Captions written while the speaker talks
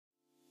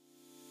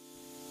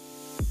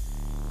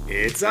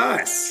It's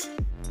us.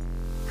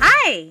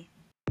 Hi!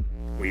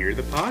 We're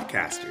the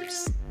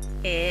podcasters.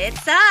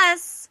 It's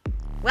us!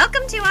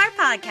 Welcome to our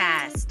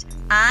podcast.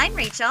 I'm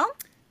Rachel.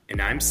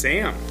 And I'm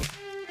Sam.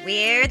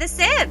 We're the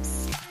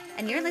Sibs.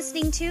 And you're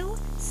listening to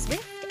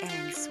Swift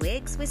and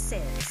Swigs with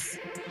Sibs.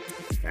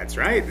 That's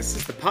right. This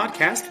is the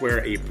podcast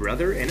where a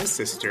brother and a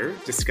sister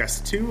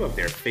discuss two of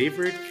their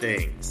favorite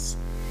things: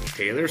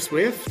 Taylor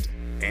Swift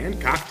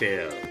and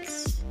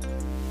cocktails.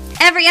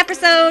 Every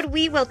episode,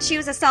 we will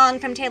choose a song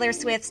from Taylor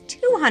Swift's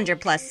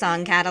 200-plus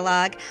song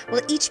catalog.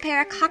 We'll each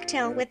pair a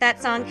cocktail with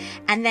that song,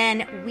 and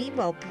then we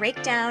will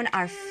break down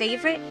our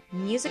favorite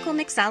musical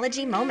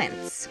mixology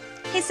moments.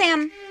 Hey,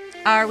 Sam,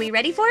 are we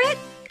ready for it?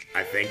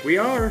 I think we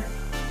are.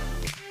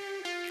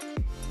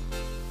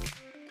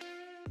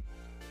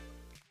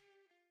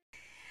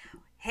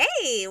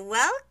 Hey,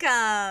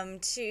 welcome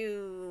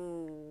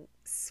to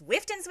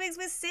Swift and Swigs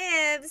with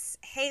Sibs.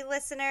 Hey,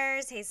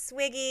 listeners. Hey,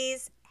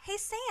 Swiggies. Hey,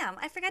 Sam,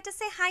 I forgot to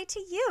say hi to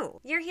you.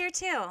 You're here,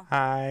 too.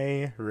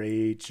 Hi,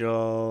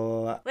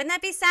 Rachel. Wouldn't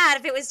that be sad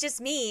if it was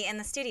just me in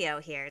the studio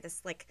here,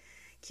 this,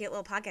 cute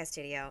little podcast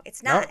studio?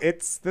 It's not. No,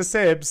 it's the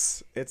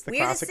Sibs. It's the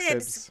We're classic the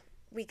Sibs.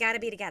 We gotta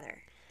be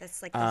together.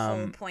 That's, the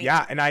whole point.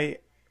 Yeah, and I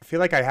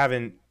feel like I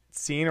haven't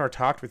seen or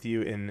talked with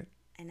you in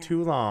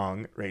too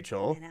long,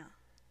 Rachel. I know.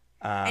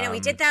 I know, we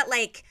did that,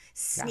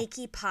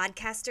 sneaky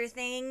podcaster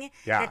thing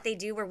that they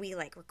do where we,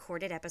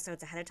 recorded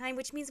episodes ahead of time,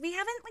 which means we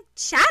haven't,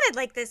 chatted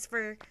like this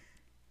for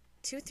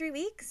 2-3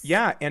 weeks.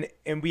 Yeah, and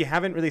we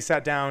haven't really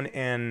sat down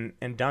and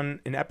done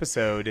an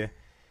episode,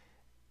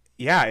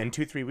 in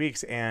 2-3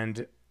 weeks,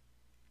 and,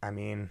 I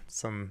mean,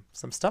 some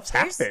stuff's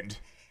happened.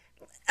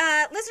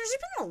 Listeners, there's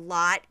been a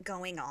lot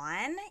going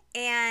on,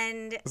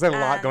 and... There's a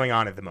lot going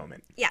on at the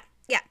moment. Yeah,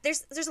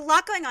 there's a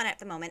lot going on at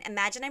the moment.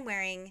 Imagine I'm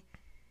wearing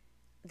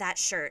that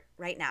shirt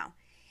right now,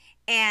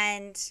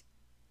 and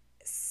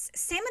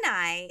Sam and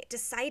I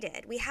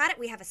decided we have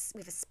a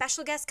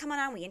special guest coming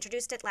on. We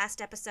introduced it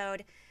last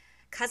episode.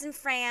 Cousin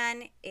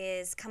Fran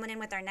is coming in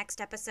with our next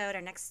episode,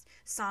 our next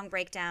song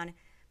breakdown.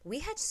 We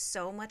had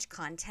so much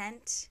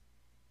content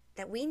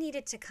that we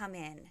needed to come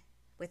in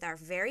with our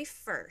very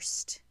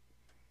first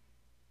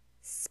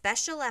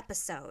special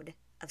episode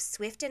of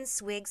Swift and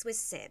Swigs with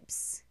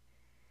Sibs.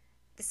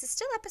 This is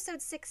still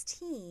episode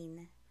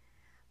 16.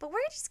 But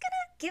we're just going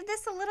to give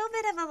this a little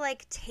bit of a,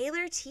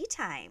 Taylor tea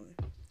time.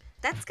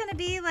 That's going to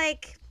be,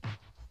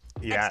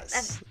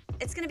 Yes.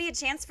 It's going to be a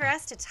chance for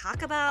us to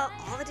talk about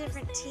all the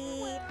different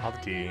tea. All the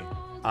tea.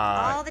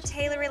 All the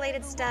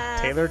Taylor-related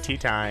stuff. Taylor Tea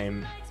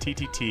Time,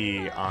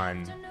 TTT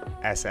on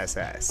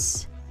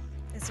SSS.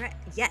 That's right.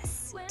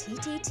 Yes.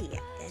 TTT.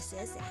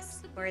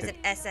 SSS. Or is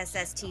it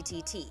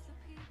SSSTTT?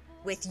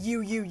 With you.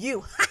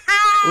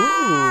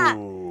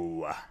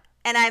 Ooh.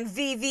 And I'm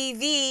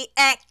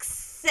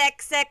VVVX.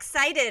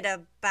 Excited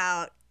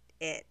about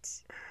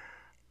it.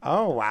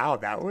 Oh, wow.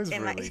 That was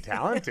really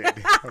talented of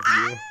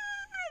you.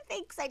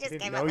 Thanks. I just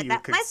came up with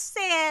that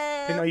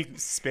myself. Didn't know you could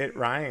spit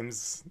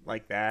rhymes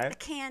like that. I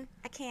can.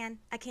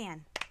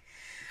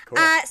 Cool.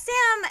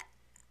 Sam,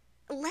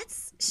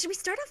 should we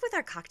start off with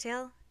our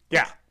cocktail?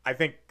 Yeah, I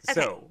think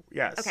so.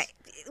 Yes. Okay.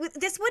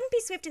 This wouldn't be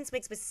Swift and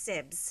Swigs with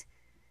Sibs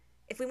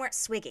if we weren't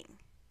swigging.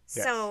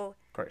 Yes, so,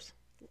 of course.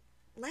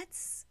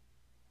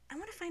 I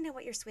want to find out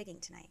what you're swigging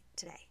today.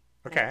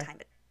 Okay. What time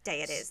of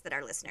day it is that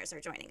our listeners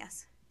are joining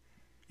us.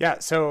 Yeah,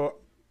 so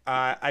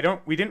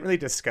we didn't really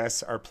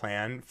discuss our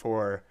plan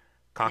for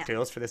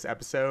cocktails for this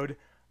episode.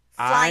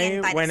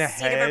 Flying by the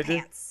seat of our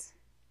pants.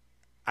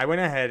 I went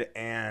ahead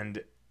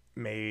and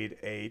made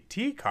a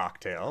tea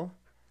cocktail.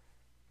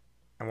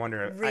 I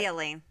wonder.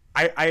 Really?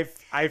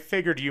 I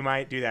figured you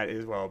might do that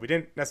as well. We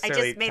didn't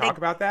necessarily talk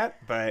about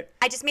that, but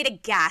I just made a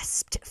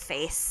gasped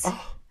face.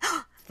 Oh,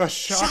 the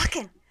shock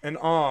and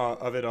awe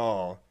of it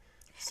all.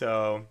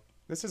 So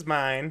this is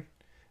mine.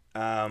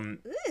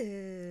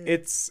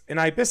 It's an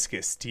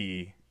hibiscus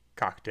tea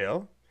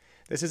cocktail.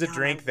 This is a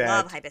drink that... I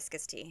love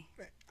hibiscus tea.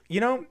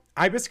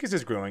 Hibiscus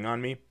is growing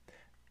on me.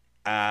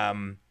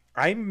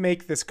 I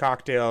make this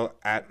cocktail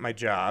at my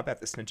job, at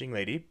the Snitching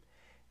Lady.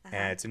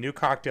 And it's a new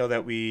cocktail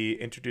that we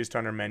introduced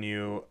on our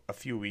menu a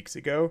few weeks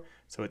ago.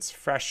 So it's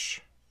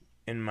fresh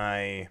in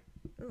my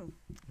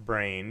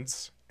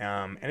brains.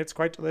 And it's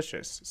quite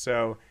delicious.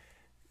 So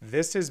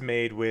this is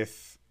made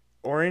with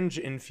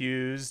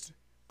orange-infused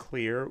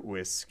clear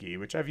whiskey,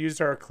 which I've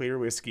used our clear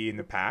whiskey in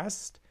the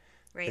past.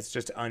 Right. It's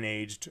just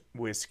unaged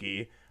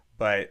whiskey.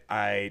 But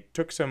I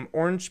took some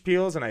orange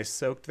peels and I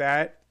soaked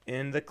that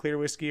in the clear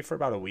whiskey for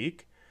about a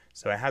week.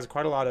 So it has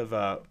quite a lot of,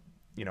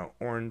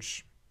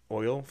 orange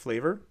oil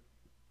flavor.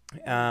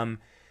 And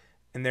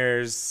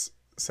there's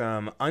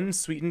some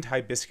unsweetened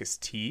hibiscus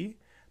tea.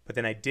 But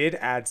then I did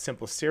add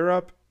simple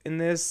syrup in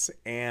this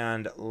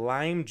and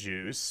lime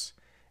juice.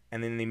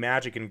 And then the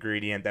magic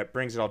ingredient that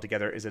brings it all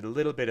together is a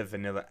little bit of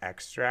vanilla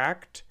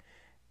extract.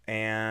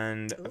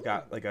 And I've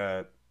got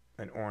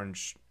an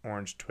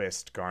orange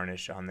twist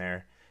garnish on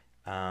there.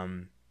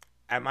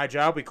 At my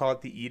job, we call it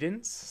the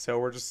Edens. So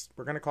we're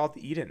going to call it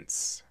the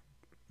Edens.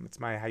 It's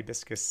my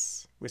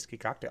hibiscus whiskey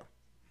cocktail.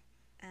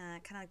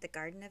 kind of like the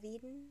Garden of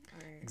Eden?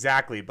 Or...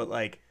 Exactly, but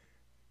like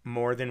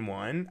more than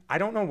one. I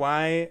don't know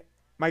why.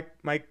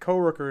 My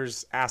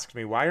coworkers asked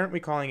me, why aren't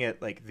we calling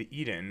it like the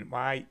Eden?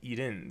 Why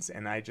Edens?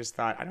 And I just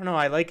thought, I don't know.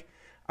 I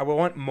will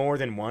want more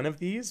than one of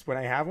these when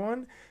I have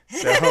one.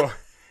 So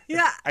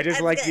yeah, I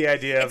just like the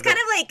idea of kind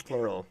of like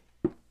plural.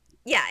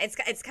 Yeah,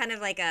 it's kind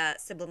of like a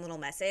subliminal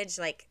message.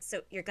 Like,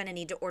 so you're going to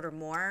need to order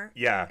more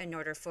in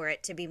order for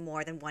it to be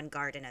more than one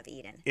Garden of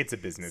Eden. It's a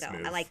business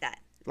move. I like that.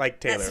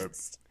 Like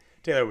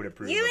Taylor would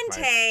approve. You and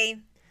Tay.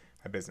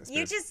 My business.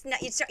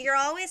 You're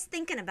always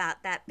thinking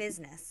about that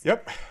business.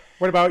 Yep.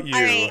 What about you?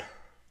 All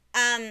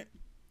right.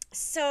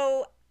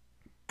 So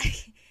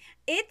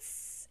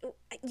it's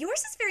yours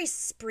is very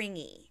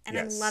springy, and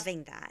I'm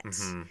loving that.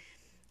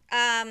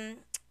 Mm-hmm.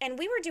 And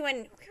we were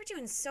doing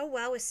so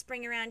well with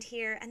spring around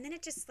here, and then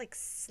it just like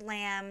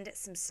slammed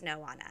some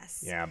snow on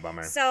us. Yeah,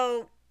 bummer.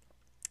 So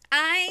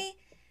I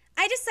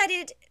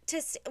decided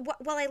to,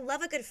 while I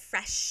love a good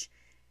fresh,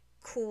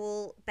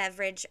 cool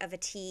beverage of a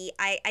tea,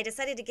 I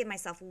decided to give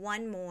myself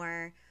one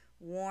more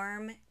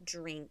warm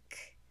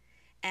drink.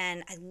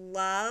 And I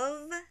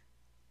love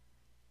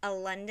a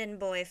London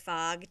Boy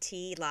Fog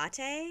tea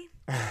latte.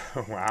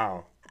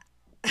 Wow.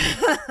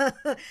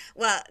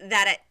 Well,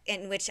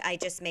 in which I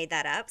just made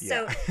that up.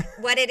 Yeah. So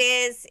what it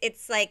is,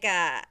 it's like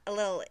a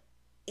little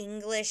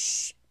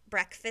English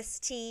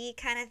breakfast tea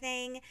kind of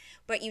thing,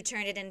 but you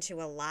turn it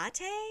into a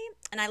latte.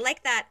 And I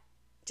like that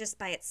just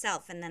by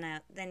itself. And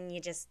then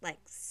you just like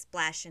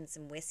splash in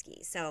some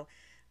whiskey. So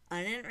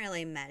I didn't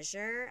really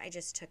measure. I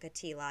just took a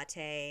tea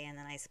latte and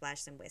then I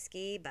splashed some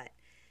whiskey. But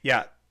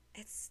yeah,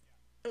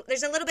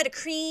 there's a little bit of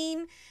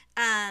cream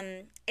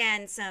and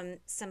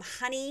some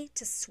honey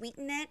to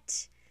sweeten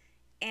it.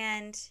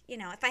 And,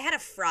 if I had a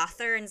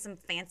frother and some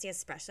fancy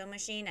espresso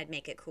machine, I'd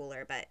make it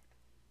cooler. But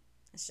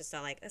it's just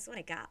all like, that's what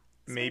I got.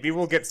 Maybe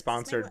we'll get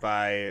sponsored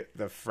by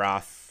the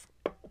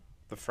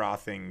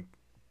frothing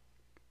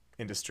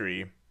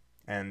industry,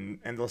 and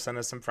they'll send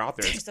us some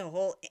frothers. There's a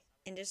whole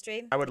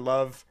industry. I would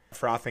love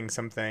frothing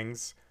some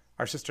things.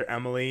 Our sister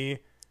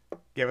Emily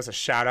gave us a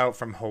shout out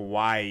from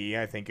Hawaii.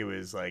 I think it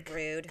was like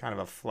rude, kind of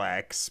a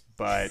flex,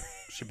 but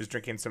she was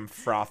drinking some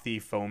frothy,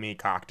 foamy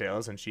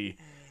cocktails, and she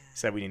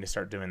said we need to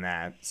start doing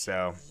that.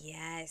 So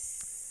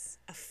yes,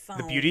 a foam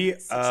the beauty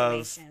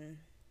situation.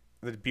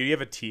 The beauty of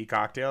a tea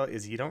cocktail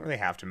is you don't really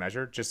have to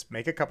measure. Just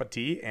make a cup of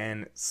tea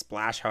and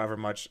splash however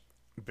much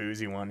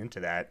booze you want into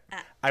that.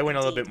 I went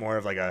a little bit more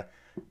of like a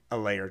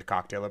layered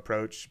cocktail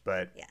approach,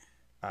 but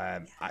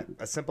a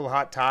simple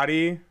hot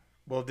toddy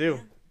will do.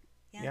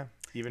 Yeah.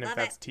 Even if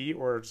that's tea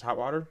or just hot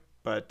water.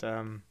 But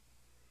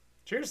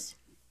cheers.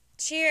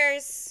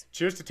 Cheers.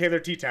 Cheers to Taylor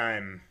Tea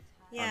Time.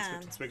 Yeah. On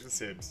Swift and Swigs with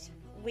Sibs.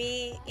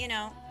 We,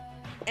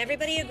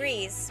 everybody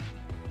agrees.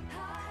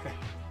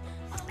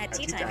 At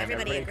tea time,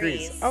 everybody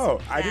agrees.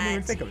 Oh, I didn't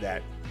even think of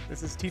that.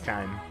 This is tea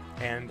time,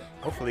 and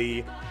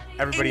hopefully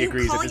everybody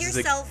agrees that this is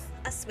you call yourself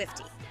a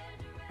Swiftie.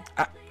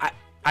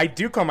 I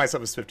do call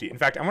myself a Swiftie. In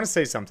fact, I want to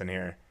say something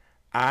here.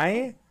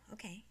 I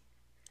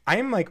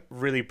am like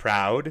really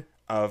proud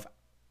of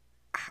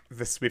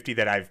the Swiftie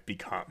that I've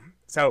become.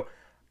 So,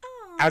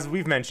 as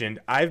we've mentioned,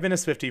 I've been a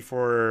Swiftie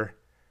for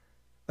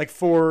like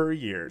 4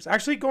 years,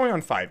 actually going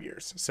on 5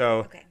 years.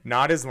 So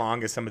not as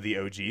long as some of the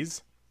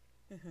OGs.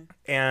 Mm-hmm.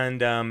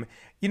 And,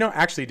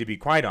 actually, to be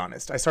quite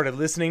honest, I started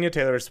listening to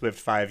Taylor Swift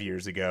 5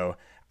 years ago.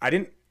 I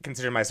didn't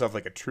consider myself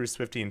like a true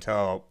Swiftie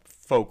until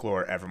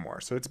Folklore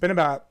Evermore. So it's been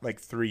about like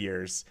 3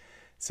 years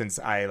since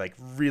I like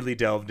really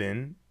delved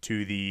in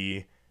to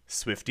the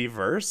Swiftie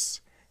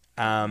verse.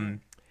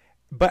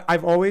 But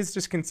I've always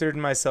just considered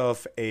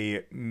myself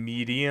a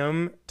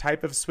medium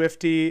type of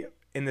Swiftie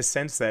in the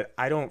sense that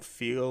I don't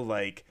feel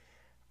like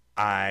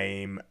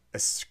I'm a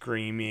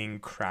screaming,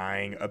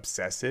 crying,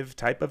 obsessive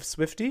type of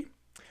Swiftie.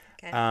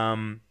 Okay.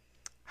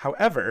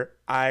 However,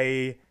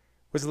 I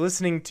was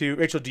listening to,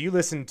 Rachel, do you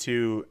listen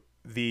to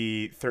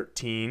the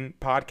 13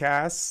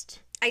 podcast?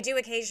 I do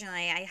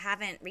occasionally. I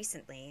haven't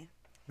recently.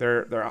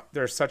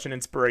 They're such an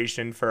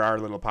inspiration for our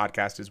little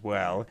podcast as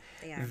well.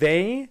 They are.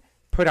 They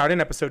put out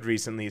an episode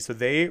recently. So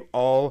they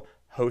all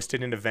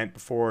hosted an event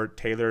before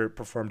Taylor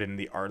performed in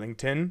the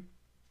Arlington,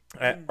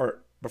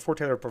 or before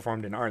Taylor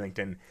performed in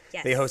Arlington.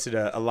 Yes. They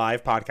hosted a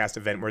live podcast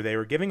event where they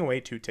were giving away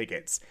 2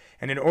 tickets.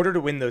 And in order to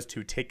win those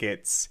 2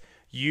 tickets,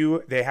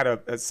 they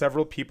had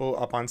several people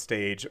up on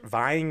stage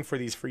vying for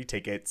these free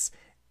tickets,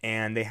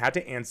 and they had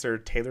to answer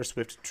Taylor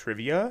Swift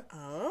trivia.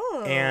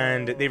 Oh.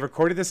 And they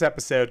recorded this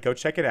episode. Go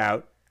check it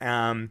out.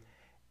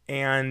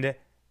 And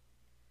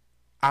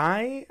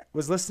I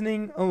was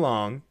listening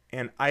along,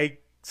 and I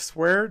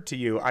swear to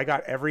you, I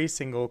got every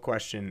single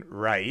question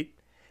right.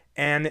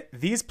 And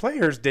these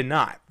players did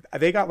not.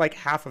 They got like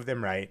half of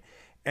them right.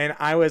 And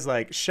I was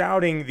like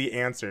shouting the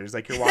answers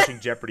like you're watching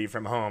Jeopardy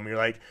from home. You're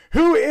like,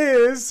 who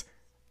is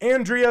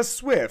Andrea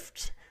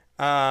Swift?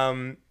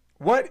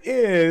 What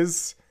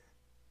is...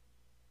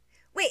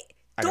 Wait,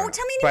 don't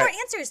tell me any more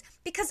answers,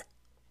 because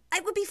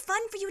it would be fun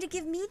for you to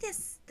give me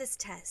this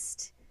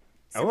test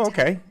sometime. Oh,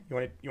 okay.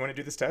 You want to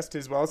do this test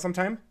as well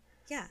sometime?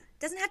 Yeah.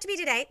 Doesn't have to be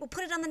today. We'll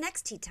put it on the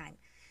next tea time.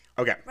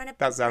 Okay, run it.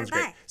 that sounds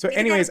run great. by. So, Maybe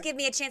anyways, that'll give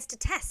me a chance to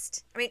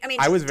test. I mean,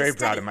 I was to very proud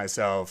study. of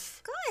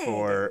myself Good.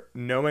 for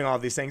knowing all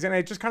these things, and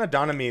it just kind of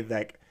dawned on me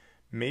like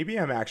maybe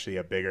I'm actually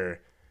a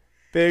bigger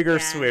Yeah.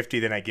 Swifty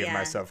than I give Yeah.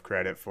 myself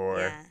credit for.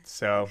 Yeah.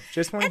 So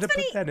just wanted It's to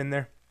put funny. that in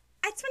there.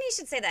 It's funny you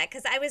should say that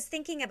because I was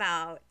thinking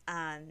about.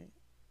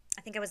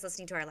 I think I was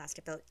listening to our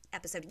last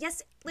episode.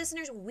 Yes,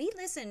 listeners, we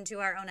listen to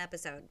our own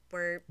episode.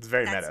 It's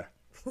very meta.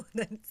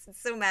 That's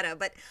so meta.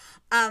 But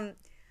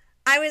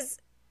I was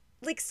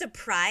like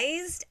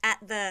surprised at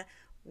the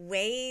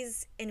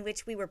ways in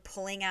which we were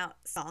pulling out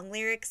song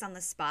lyrics on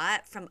the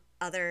spot from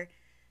other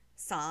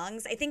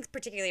songs. I think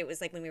particularly it was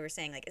like when we were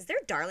saying like, "Is there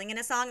 "Darling" in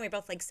a song?" And we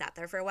both like sat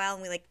there for a while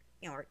and we like,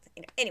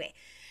 anyway.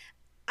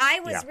 I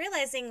was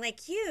realizing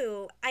like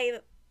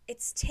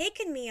it's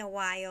taken me a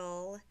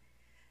while.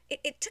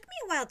 It took me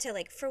a while to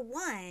like, for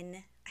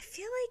one, I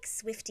feel like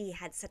Swiftie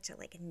had such a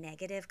like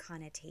negative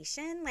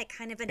connotation, like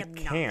kind of an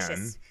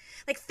obnoxious.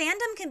 Like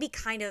fandom can be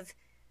kind of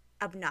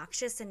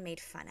obnoxious and made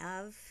fun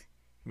of.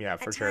 Yeah,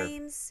 for at sure.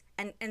 times.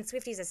 And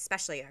Swifties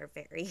especially are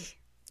very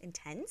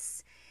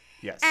intense.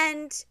 Yes.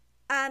 And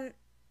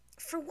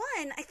for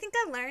one, I think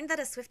I learned that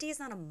a Swiftie is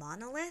not a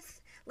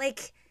monolith.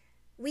 Like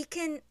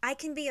I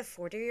can be a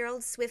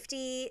 40-year-old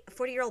Swiftie, a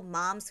 40-year-old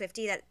mom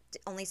Swiftie that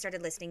only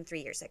started listening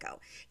 3 years ago.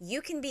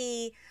 You can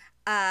be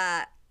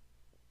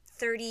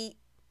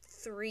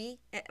 33.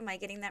 Am I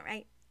getting that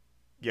right?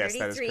 Yes,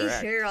 that is correct.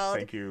 33-year-old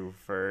Thank you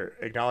for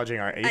acknowledging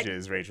our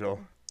ages, Rachel.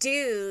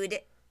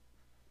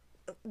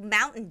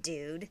 Mountain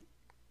dude,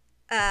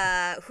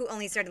 who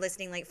only started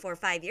listening like 4 or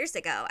 5 years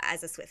ago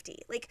as a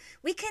Swiftie. Like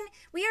we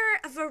are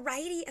a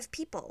variety of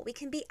people. We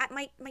can be.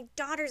 My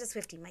daughter's a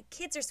Swiftie. My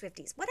kids are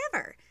Swifties.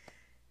 Whatever.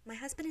 My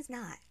husband is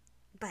not,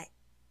 but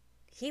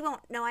he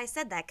won't know I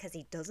said that because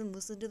he doesn't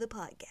listen to the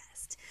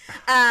podcast.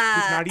 He's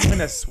not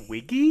even a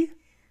Swiggy?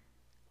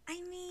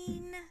 I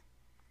mean,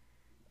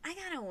 I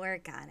gotta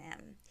work on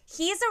him.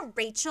 He's a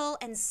Rachel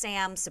and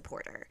Sam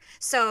supporter,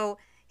 so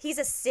he's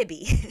a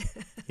Sibby.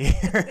 Is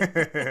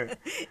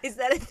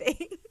that a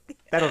thing?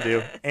 That'll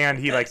do. And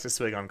he likes to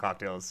swig on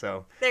cocktails,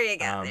 so. There you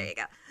go. There you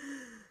go.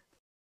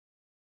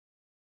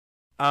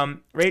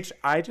 Rach,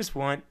 I just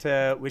want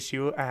to wish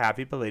you a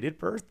happy belated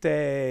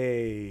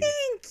birthday.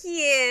 Thank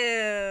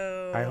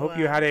you. I hope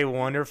you had a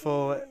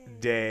wonderful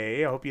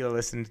day. I hope you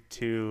listened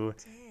to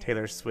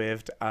Taylor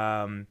Swift.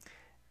 And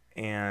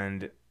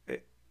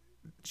I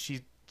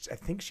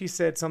think she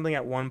said something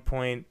at one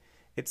point.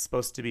 It's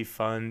supposed to be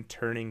fun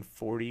turning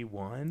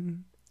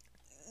 41.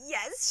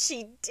 Yes,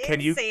 she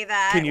did say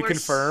that. Can you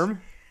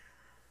confirm?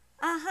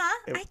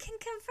 I can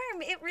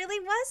confirm. It really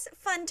was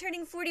fun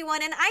turning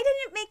 41, and I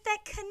didn't make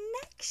that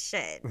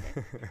connection.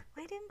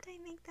 Why didn't I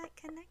make that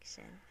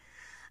connection?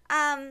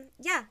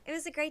 Yeah, it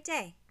was a great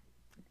day.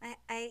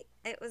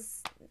 It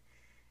was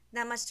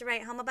not much to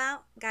write home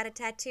about. Got a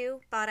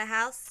tattoo, bought a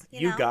house.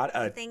 You got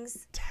a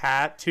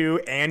tattoo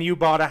and you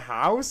bought a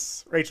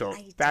house? Rachel,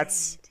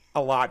 that's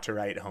a lot to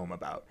write home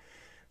about.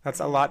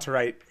 That's a lot to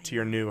write to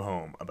your new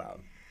home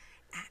about.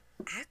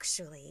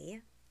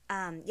 Actually,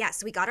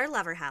 so we got our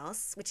lover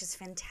house, which is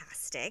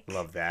fantastic.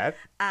 Love that.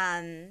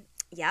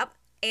 Yep.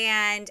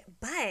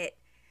 But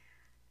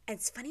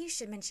it's funny you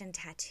should mention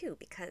tattoo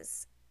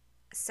because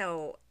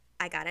so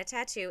I got a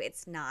tattoo.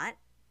 It's not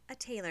a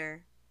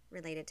Taylor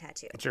related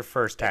tattoo. It's your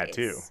first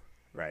tattoo,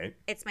 right?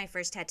 It's my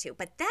first tattoo.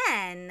 But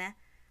then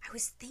I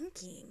was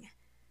thinking,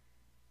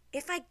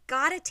 if I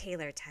got a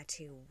Taylor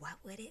tattoo, what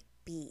would it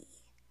be?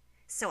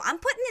 So I'm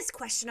putting this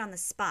question on the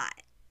spot.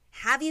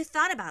 Have you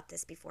thought about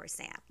this before,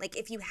 Sam? Like,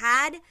 if you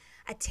had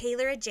a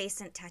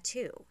Taylor-adjacent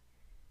tattoo,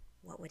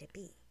 what would it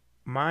be?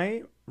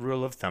 My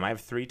rule of thumb, I have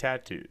 3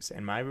 tattoos,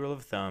 and my rule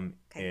of thumb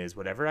is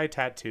whatever I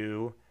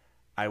tattoo,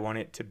 I want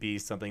it to be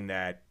something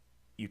that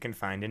you can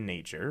find in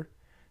nature.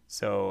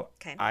 So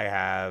I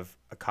have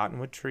a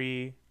cottonwood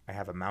tree, I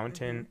have a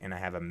mountain, and I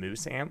have a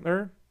moose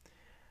antler.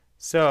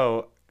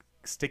 So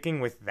sticking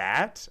with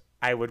that,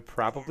 I would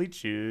probably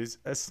choose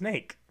a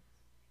snake.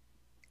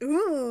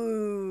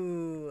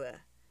 Ooh.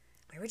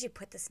 Where would you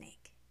put the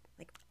snake?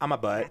 Like on my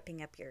butt.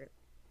 Wrapping up your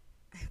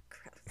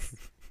gross.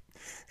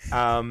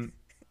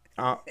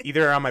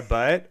 Either on my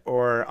butt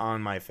or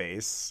on my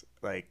face.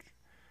 Like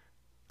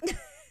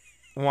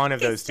one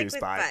of those two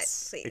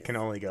spots. It can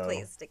only go.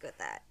 Please stick with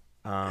that.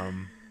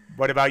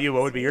 What about you?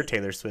 What would be your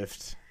Taylor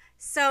Swift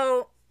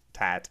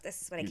tat?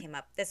 This is what I came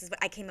up. This is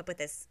what I came up with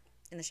this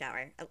in the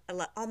shower.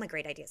 All my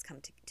great ideas come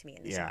to me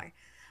in the shower.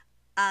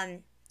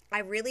 I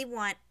really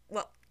want.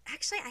 Well,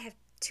 actually, I have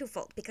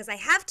twofold because I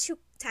have 2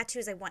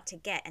 tattoos I want to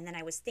get, and then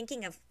I was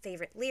thinking of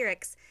favorite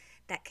lyrics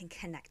that can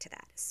connect to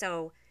that.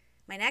 So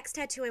my next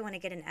tattoo, I want to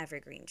get an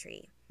evergreen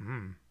tree.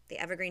 The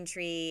evergreen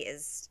tree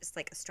is just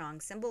like a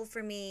strong symbol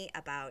for me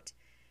about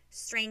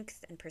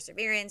strength and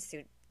perseverance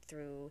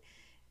through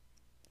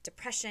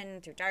depression,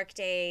 through dark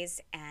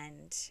days,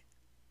 and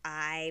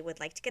I would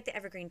like to get the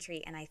evergreen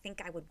tree, and I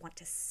think I would want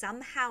to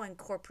somehow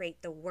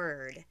incorporate the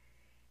word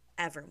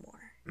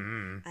evermore.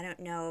 I don't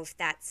know if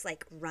that's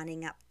like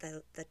running up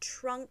the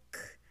trunk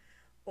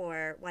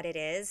or what it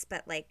is,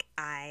 but like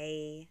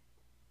I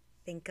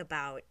think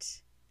about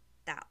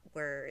that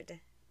word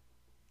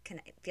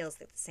feels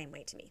the same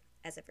way to me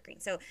as evergreen.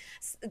 So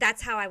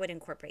that's how I would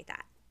incorporate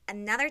that.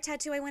 Another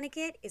tattoo I want to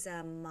get is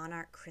a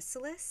monarch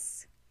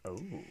chrysalis. Oh.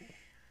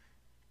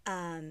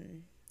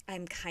 I'm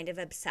kind of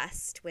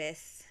obsessed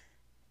with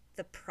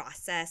the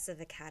process of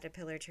a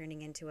caterpillar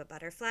turning into a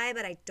butterfly,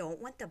 but I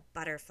don't want the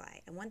butterfly.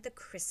 I want the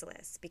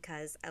chrysalis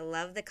because I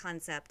love the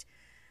concept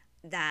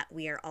that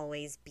we are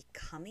always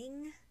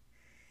becoming,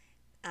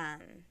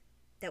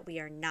 that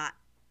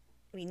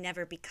we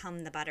never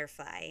become the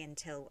butterfly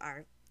until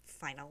our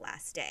final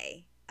last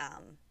day.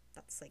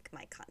 That's like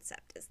my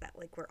concept, is that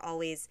like we're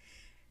always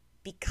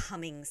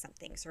becoming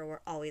something, so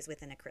we're always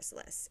within a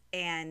chrysalis.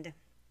 And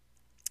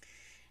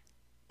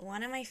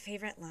one of my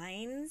favorite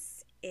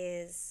lines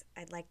is,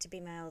 "I'd like to be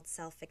my old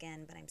self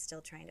again, but I'm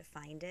still trying to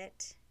find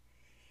it."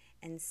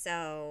 And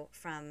so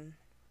from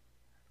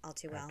All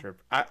Too Well.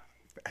 I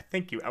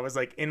thank you. I was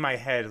like in my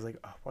head, I was like,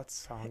 oh, what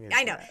song is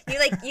I know.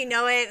 that? You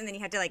know it, and then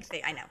you have to like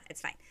think. I know. It's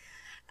fine.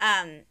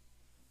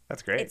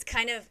 That's great. It's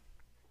kind of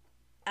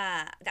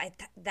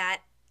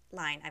that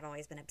line. I've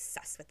always been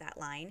obsessed with that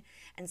line.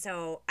 And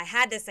so I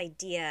had this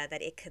idea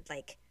that it could,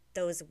 like,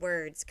 those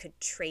words could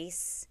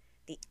trace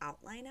the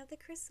outline of the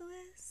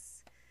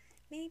chrysalis,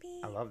 maybe.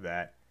 I love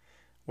that.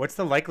 What's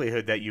the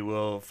likelihood that you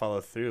will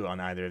follow through on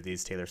either of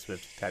these Taylor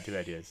Swift tattoo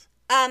ideas?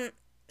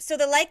 So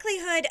the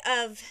likelihood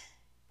of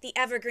the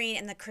evergreen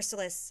and the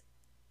chrysalis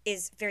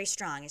is very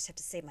strong. I just have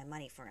to save my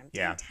money for them.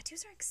 Yeah. Damn,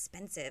 tattoos are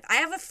expensive. I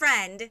have a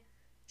friend,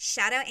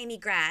 shout out Amy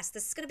Grass.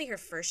 This is going to be her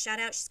first shout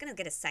out. She's going to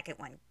get a second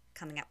one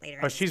coming up later.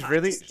 Oh, she's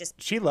really,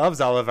 she loves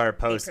all of our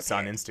posts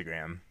on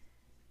Instagram.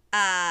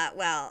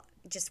 Well,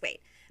 just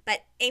wait.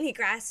 But Amy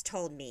Grass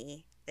told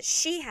me that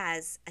she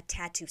has a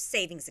tattoo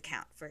savings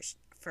account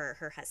for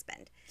her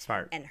husband.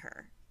 Smart. And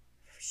her.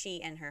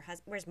 She and her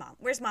husband. Where's mom?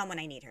 Where's mom when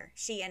I need her?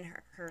 She and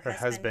her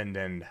husband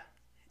and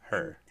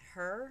her. And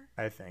her?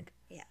 I think.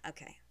 Yeah,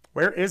 okay.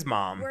 Where is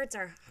mom? Words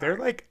are hard. They're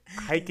like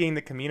hiking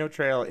the Camino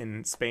Trail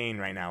in Spain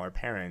right now, our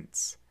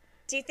parents.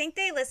 Do you think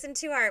they listen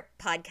to our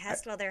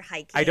podcast while they're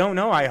hiking? I don't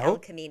know. I El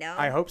hope. Camino?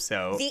 I hope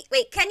so.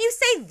 Wait, can you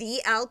say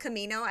the El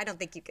Camino? I don't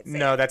think you can say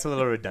No, that's a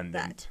little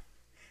redundant.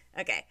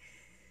 Okay.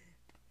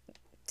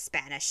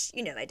 Spanish.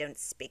 You know I don't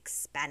speak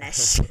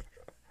Spanish.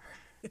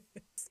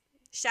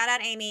 Shout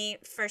out Amy.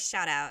 First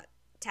shout out.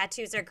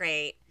 Tattoos are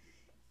great.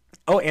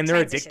 Oh, and they're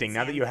Transition, addicting.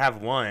 Now that Sam. you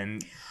have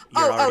one,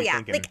 you're already yeah.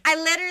 thinking. Like I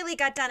literally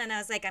got done and I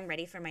was like, I'm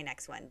ready for my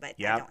next one, but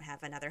Yep. I don't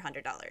have another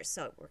 $100,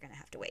 so we're gonna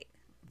have to wait.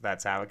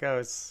 That's how it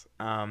goes.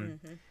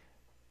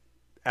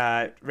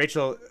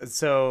 Rachel,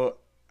 so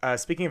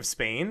speaking of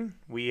Spain,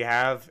 we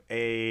have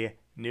a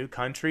new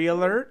country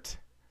alert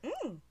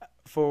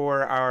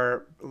for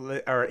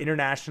our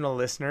international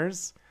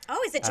listeners.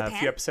 Oh, is it Japan? A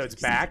few episodes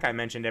back, I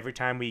mentioned every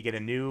time we get a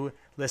new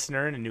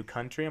listener in a new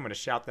country, I'm going to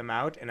shout them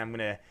out, and I'm going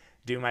to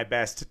do my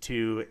best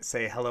to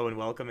say hello and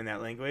welcome in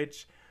that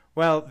language.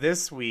 Well,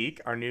 this week,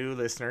 our new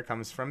listener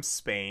comes from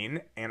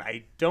Spain, and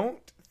I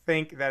don't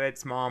think that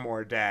it's mom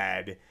or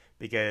dad,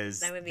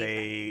 because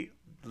they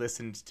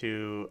listened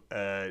to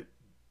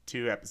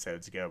 2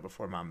 episodes ago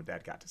before mom and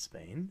dad got to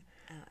Spain.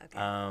 Oh,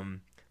 okay.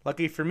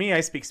 Lucky for me,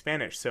 I speak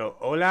Spanish. So,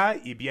 hola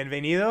y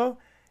bienvenido,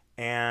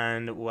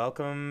 and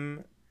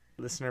welcome,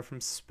 listener from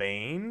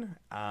Spain.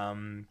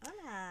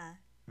 Hola.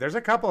 There's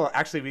a couple.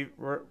 Actually,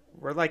 we're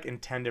like in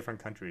 10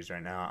 different countries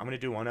right now. I'm gonna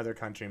do one other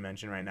country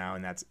mention right now,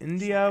 and that's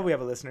India. We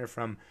have a listener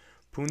from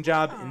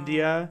Punjab,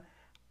 India.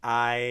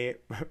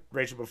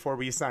 Rachel, before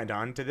we signed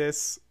on to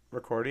this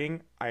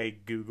recording, I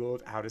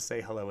Googled how to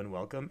say hello and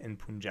welcome in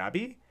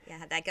Punjabi. Yeah,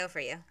 how'd that go for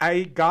you?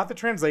 I got the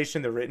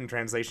translation, the written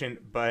translation,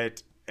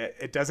 but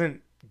it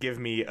doesn't give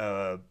me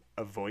a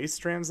voice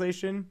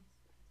translation,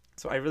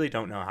 so I really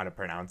don't know how to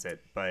pronounce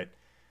it. But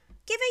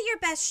give it your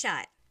best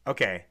shot.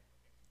 Okay.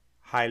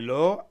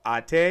 Hello,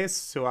 ate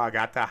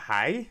suagata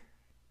hai.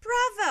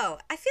 Bravo!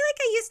 I feel like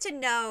I used to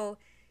know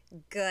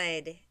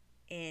good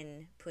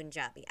in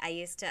Punjabi. I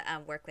used to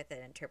work with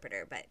an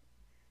interpreter, but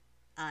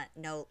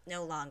no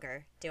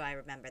longer do I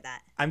remember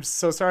that. I'm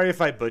so sorry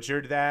if I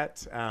butchered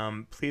that.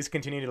 Please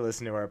continue to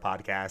listen to our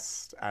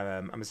podcast.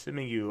 I'm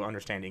assuming you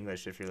understand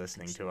English if you're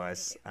listening to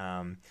us.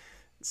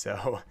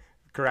 So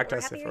correct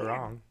us if we're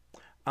wrong.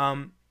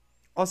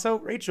 Also,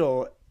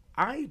 Rachel,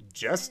 I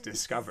just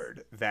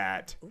discovered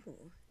that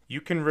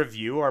you can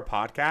review our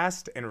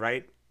podcast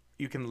and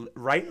you can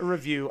write a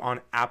review on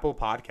Apple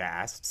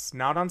Podcasts,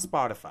 not on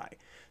Spotify.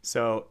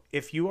 So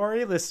if you are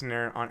a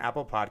listener on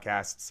Apple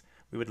Podcasts,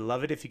 we would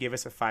love it if you gave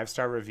us a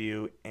 5-star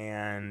review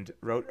and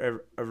wrote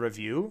a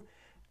review,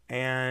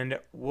 and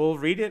we'll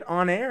read it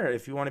on air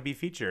if you want to be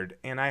featured.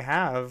 And I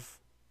have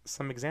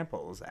some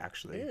examples,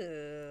 actually.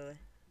 Ooh.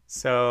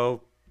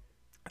 So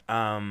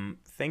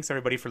thanks,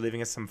 everybody, for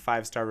leaving us some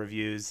 5-star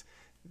reviews.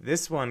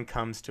 This one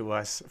comes to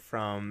us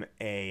from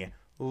a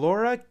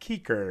Laura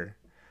Keeker.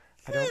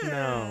 I don't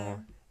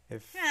know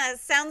if... Yeah,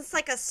 sounds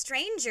like a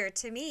stranger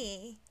to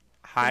me.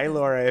 Hi,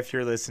 Laura, if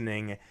you're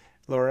listening.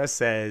 Laura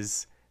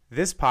says,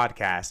 this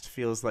podcast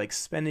feels like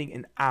spending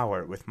an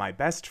hour with my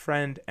best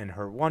friend and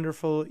her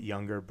wonderful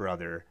younger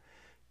brother.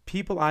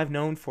 people I've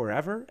known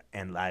forever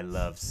and I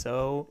love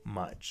so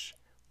much.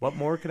 What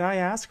more could I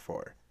ask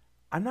for?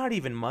 I'm not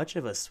even much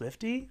of a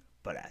Swiftie,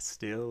 but I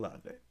still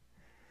love it.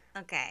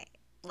 Okay.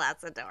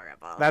 That's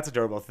adorable. That's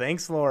adorable.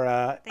 Thanks,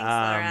 Laura. Thanks,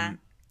 Laura.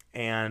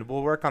 And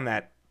we'll work on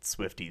that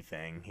Swiftie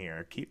thing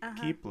here.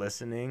 Keep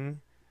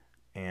listening,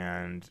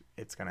 and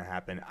it's gonna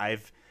happen.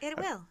 It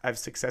will. I've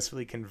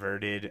successfully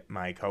converted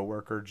my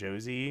coworker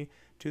Josie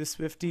to the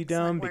Swiftie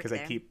Dome because I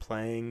keep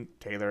playing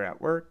Taylor at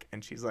work,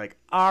 and she's like,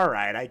 "All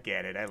right, I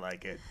get it. I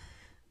like it."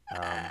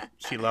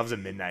 She loves a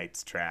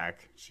Midnights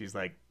track. She's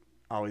like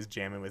always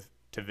jamming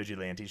to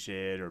Vigilante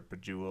shit or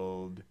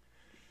Bejeweled.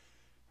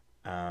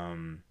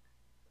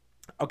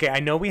 Okay, I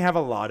know we have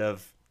a lot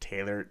of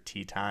Taylor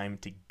tea time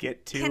to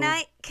get to.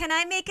 Can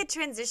I make a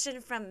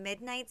transition from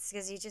Midnights,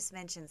 because you just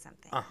mentioned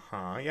something?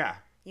 Yeah.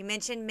 You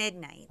mentioned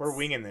Midnights. We're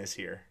winging this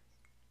here.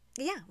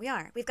 Yeah, we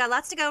are. We've got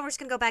lots to go. We're just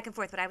gonna go back and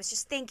forth. But I was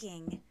just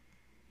thinking,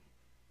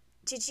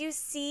 did you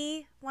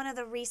see one of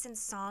the recent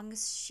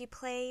songs she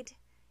played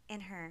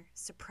in her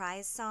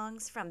surprise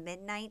songs from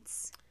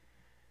Midnights?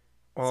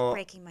 It's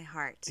breaking my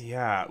heart.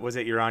 Yeah. Was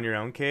it You're on Your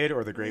Own, Kid,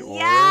 or The Great War?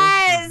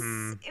 Yes!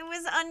 It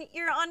was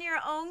You're on Your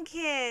Own,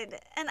 Kid.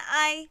 And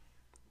I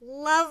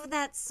love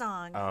that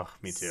song. Oh,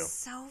 me too.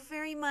 So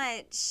very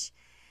much.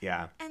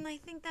 Yeah. And I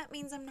think that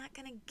means I'm not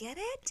going to get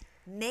it.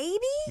 Maybe?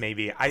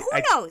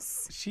 Who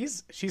knows?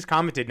 She's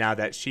commented now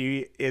that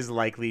she is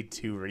likely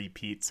to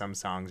repeat some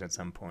songs at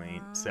some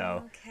point.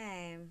 So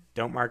okay.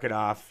 Don't mark it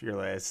off your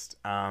list.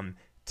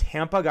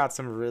 Tampa got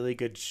some really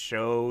good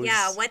shows.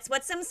 Yeah,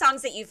 what's some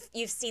songs that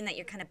you've seen that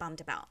you're kind of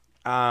bummed about?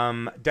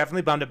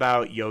 Definitely bummed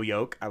about Yo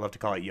Yoke. I love to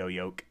call it Yo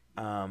Yoke.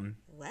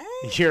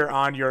 What? You're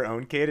on Your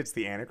Own, Kid. It's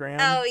the anagram.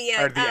 Oh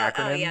yeah. Or the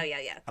acronym. Oh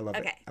yeah. I love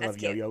it. I love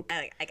cute. Yo Yoke.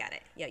 I got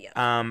it. Yo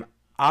Yoke.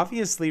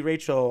 Obviously,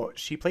 Rachel,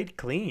 she played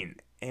clean,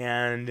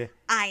 and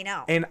I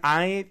know. And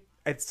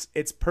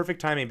it's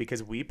perfect timing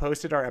because we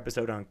posted our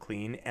episode on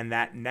clean, and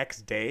that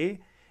next day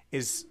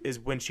is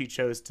when she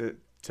chose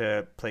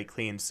to play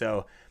clean.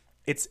 So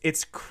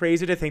it's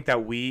crazy to think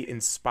that we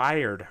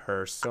inspired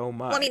her so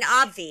much. Well, I mean,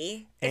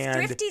 Obvi. If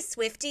Thrifty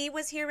Swiftie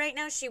was here right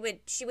now, she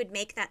would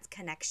make that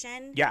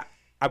connection. Yeah.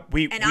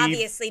 And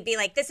obviously be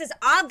like, this is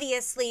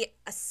obviously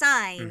a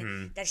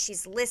sign that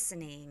she's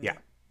listening. Yeah.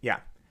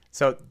 Yeah.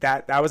 So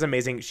that was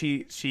amazing.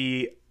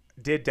 She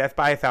did Death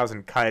by a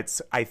Thousand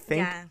Cuts, I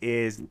think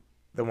is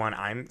the one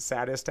I'm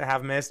saddest to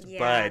have missed. Yeah.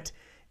 But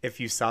if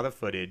you saw the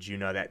footage, you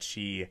know that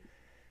she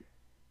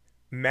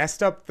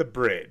messed up the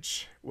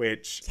bridge,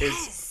 which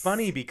is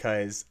funny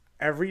because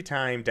every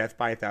time Death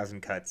by a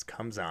Thousand Cuts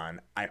comes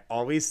on, I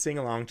always sing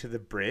along to the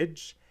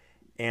bridge,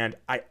 and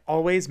I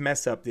always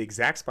mess up the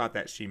exact spot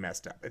that she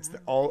messed up. It's the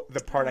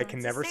part I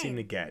can never seem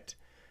to get.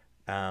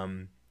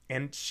 And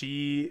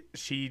she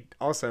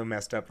also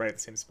messed up right at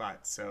the same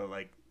spot, so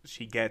like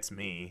she gets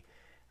me.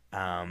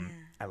 I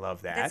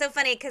love that. That's so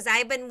funny because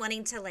I've been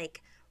wanting to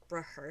like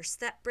rehearse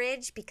that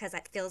bridge because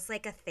it feels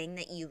like a thing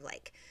that you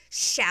like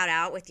shout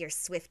out with your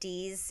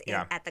Swifties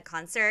at the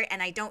concert,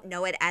 and I don't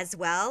know it as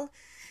well,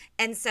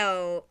 and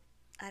so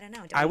I don't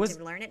know. Do I need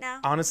to learn it now?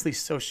 Honestly,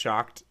 so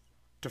shocked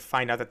to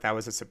find out that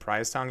was a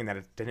surprise song and that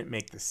it didn't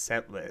make the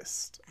set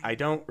list. I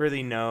don't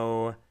really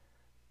know.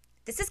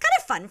 This is kind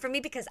of fun for me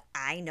because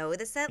I know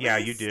the set list. Yeah,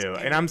 you do,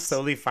 and I'm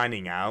slowly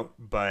finding out.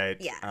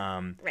 But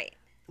right.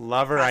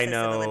 Lover,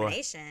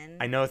 Process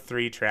I know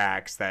 3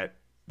 tracks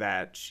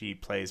that she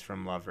plays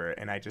from Lover,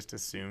 and I just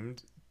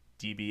assumed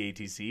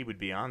DBATC would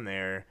be on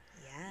there.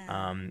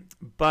 Yeah.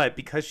 But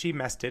because she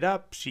messed it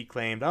up, she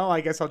claimed, "Oh,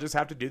 I guess I'll just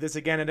have to do this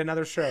again at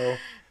another show."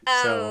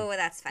 Oh,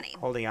 that's funny.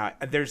 Holding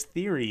out. There's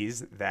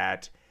theories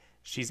that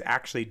she's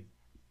actually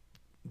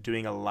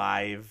doing a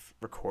live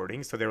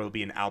recording, so there will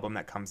be an album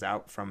that comes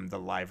out from the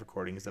live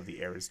recordings of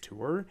the Eras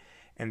tour,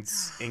 and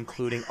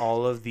including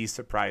all of these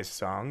surprise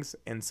songs.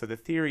 And so the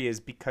theory is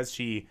because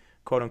she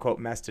quote unquote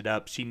messed it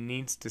up, she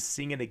needs to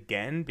sing it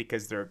again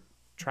because they're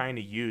trying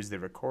to use the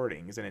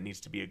recordings and it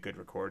needs to be a good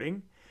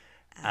recording.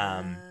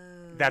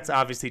 That's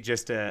obviously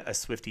just a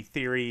Swiftie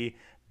theory,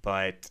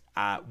 but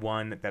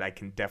one that I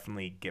can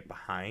definitely get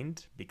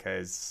behind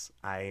because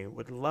I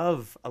would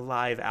love a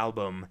live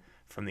album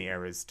from the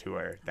Eras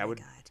tour.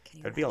 That'd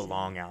be a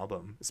long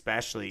album,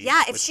 especially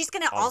if she's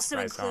gonna also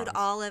include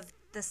all of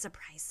the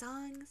surprise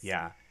songs.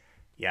 Yeah.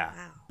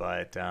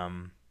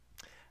 Wow.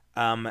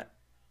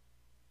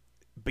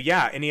 But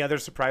yeah, any other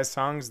surprise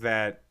songs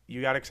that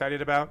you got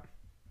excited about?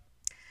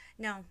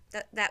 No,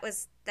 that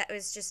was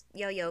just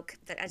Yo Yoke.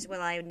 That as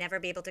well, I would never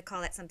be able to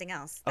call it something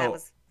else. That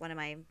was one of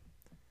my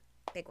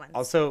big ones.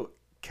 Also,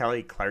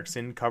 Kelly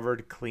Clarkson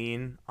covered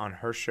Clean on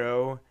her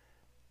show.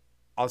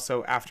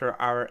 Also, after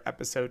our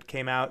episode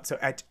came out, so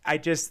I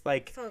just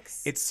like,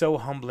 folks, it's so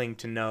humbling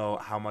to know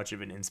how much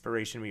of an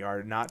inspiration we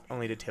are, not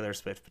only to Taylor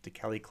Swift but to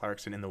Kelly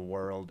Clarkson in the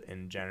world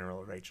in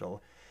general,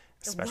 Rachel.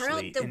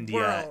 Especially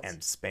India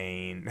and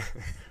Spain.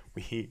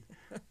 we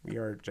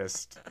are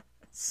just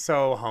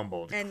so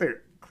humbled.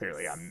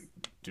 Clearly, I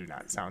do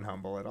not sound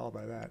humble at all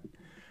by that.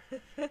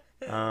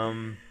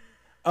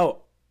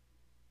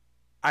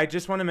 I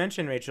just want to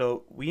mention,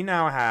 Rachel, we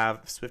now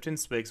have Swift and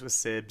Swigs with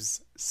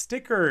Sibs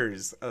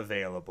stickers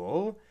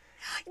available.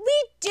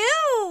 We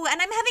do,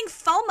 and I'm having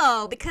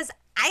FOMO because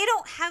I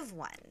don't have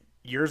one.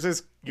 Yours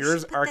should put are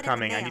that in the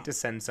coming. I mail. need to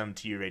send some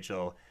to you,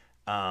 Rachel.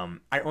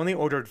 I only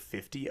ordered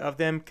 50 of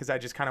them because I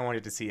just kind of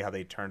wanted to see how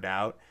they turned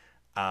out.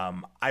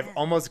 I've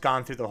almost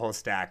gone through the whole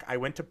stack. I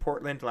went to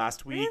Portland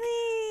last week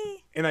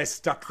Really? and I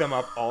stuck them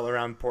up all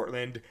around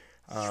Portland.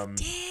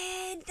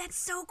 Did that's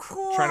so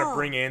cool. Trying to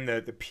bring in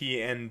the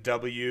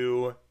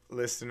PNW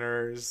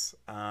listeners.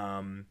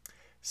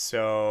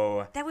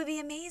 So that would be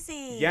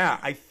amazing. yeah,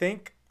 I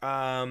think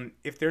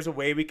if there's a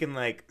way we can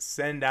like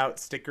send out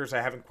stickers,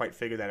 I haven't quite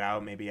figured that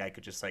out. Maybe I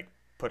could just like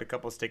put a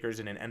couple stickers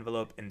in an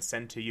envelope and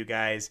send to you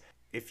guys.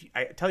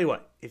 I tell you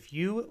what, if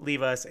you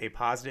leave us a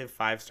positive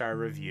 5-star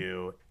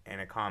review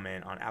and a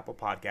comment on Apple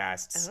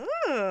Podcasts,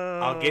 Ooh.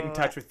 I'll get in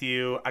touch with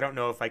you. I don't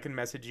know if I can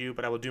message you,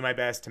 but I will do my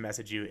best to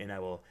message you, and I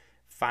will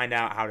find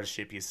out how to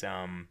ship you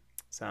some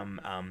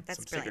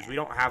stickers. brilliant. We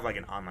don't have like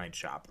an online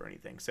shop or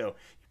anything, so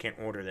you can't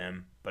order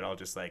them, but I'll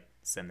just like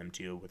send them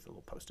to you with a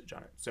little postage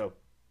on it. So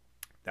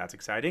that's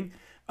exciting.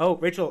 Oh,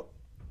 Rachel,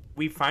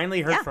 we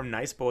finally heard from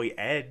Nice Boy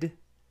Ed.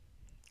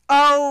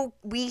 Oh,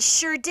 we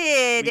sure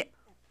did.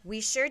 We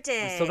sure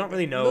did. We still don't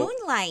really know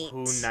Moonlight.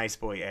 who Nice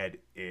Boy Ed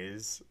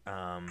is.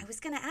 I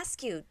was gonna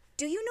ask you.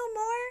 Do you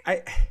know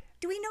more?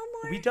 Do we know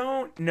more? We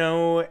don't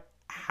know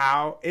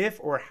how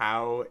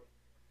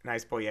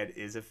Nice Boy Ed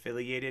is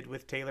affiliated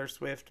with Taylor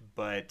Swift,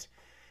 but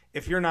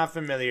if you're not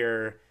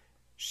familiar,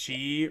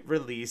 she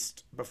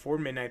released, before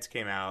Midnights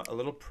came out, a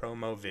little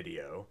promo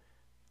video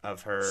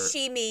of her.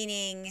 She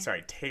meaning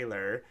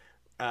Taylor.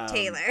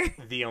 Taylor.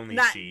 The only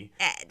Not she.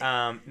 Ed.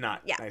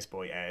 Not Nice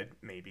Boy Ed,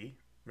 maybe.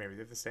 Maybe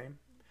they're the same.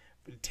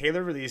 But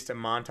Taylor released a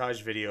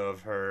montage video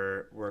of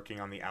her working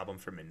on the album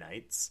for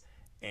Midnights,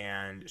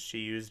 and she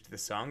used the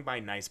song by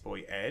Nice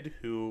Boy Ed,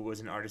 who was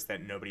an artist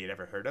that nobody had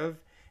ever heard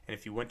of. And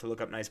if you went to look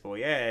up Nice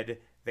Boy Ed,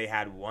 they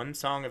had one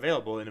song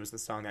available, and it was the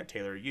song that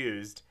Taylor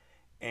used.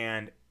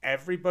 And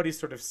everybody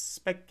sort of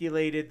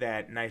speculated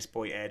that Nice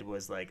Boy Ed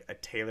was like a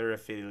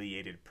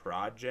Taylor-affiliated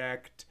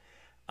project.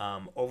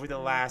 Over the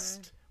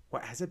last,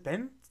 what has it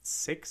been,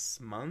 6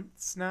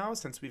 months now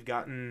since we've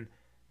gotten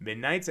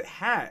Midnights? It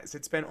has.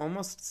 It's been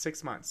almost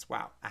 6 months.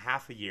 Wow, a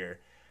half a year.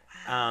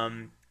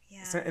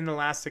 So in the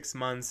last 6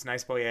 months,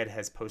 Nice Boy Ed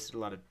has posted a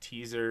lot of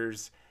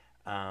teasers.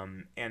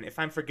 And if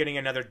I'm forgetting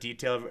another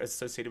detail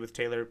associated with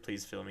Taylor,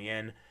 please fill me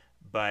in.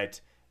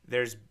 But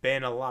there's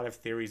been a lot of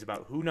theories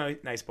about who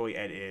Nice Boy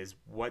Ed is,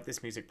 what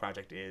this music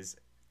project is,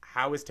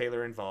 how is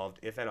Taylor involved,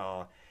 if at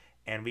all.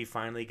 And we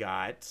finally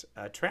got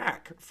a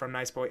track from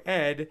Nice Boy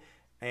Ed,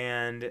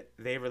 and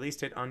they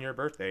released it on your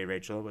birthday,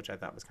 Rachel, which I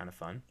thought was kind of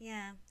fun.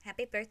 Yeah.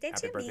 Happy birthday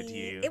Happy to birthday me. to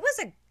you.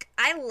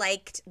 I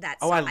liked that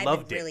Oh, song. I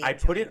loved it. Really I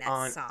put enjoying it that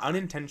on song.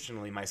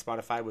 unintentionally. My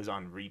Spotify was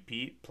on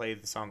repeat,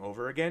 played the song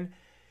over again.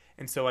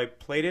 And so I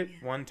played it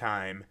one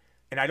time,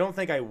 and I don't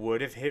think I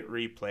would have hit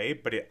replay,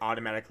 but it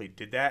automatically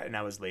did that, and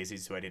I was lazy,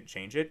 so I didn't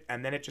change it.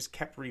 And then it just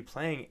kept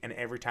replaying, and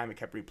every time it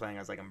kept replaying, I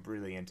was like, I'm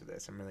really into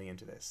this. I'm really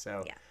into this.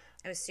 So Yeah.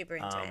 I was super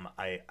into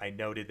it. I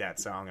noted that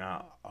song, and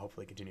I'll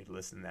hopefully continue to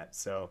listen to that.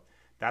 So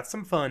that's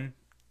some fun.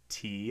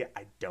 I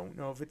don't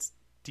know if it's...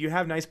 Do you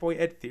have Nice Boy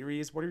Ed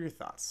theories? What are your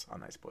thoughts on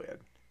Nice Boy Ed?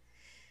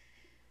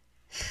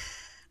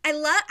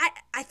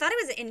 I thought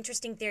it was an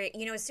interesting theory.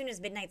 You know, as soon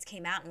as Midnights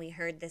came out and we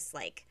heard this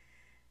like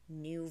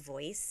new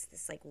voice,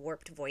 this like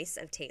warped voice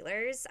of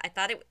Taylor's, I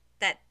thought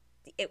that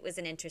it was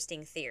an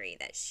interesting theory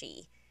that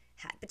she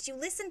had. But you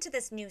listen to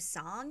this new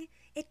song,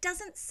 it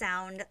doesn't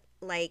sound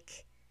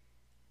like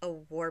a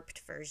warped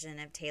version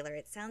of Taylor.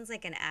 It sounds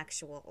like an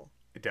actual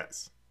It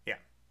does. Yeah.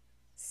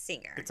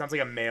 singer. It sounds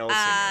like a male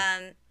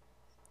singer.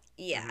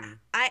 Yeah. Mm-hmm.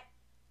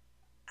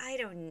 I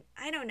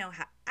don't know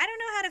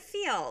how to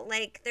feel.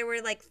 Like there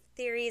were like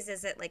theories,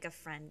 is it like a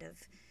friend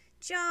of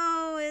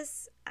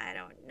Joe's? I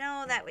don't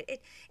know.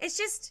 It's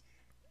just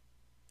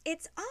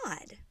it's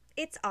odd.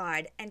 It's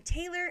odd. And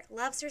Taylor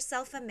loves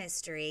herself a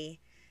mystery.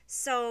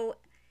 So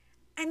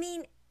I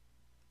mean,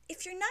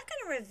 if you're not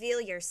going to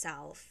reveal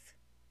yourself,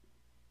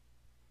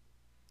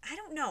 I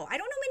don't know. I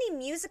don't know many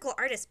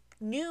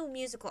new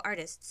musical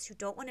artists who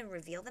don't want to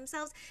reveal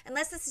themselves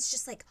unless this is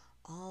just like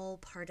all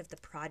part of the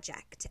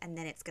project and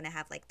then it's going to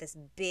have like this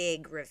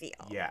big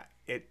reveal. Yeah,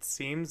 it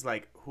seems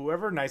like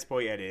whoever Nice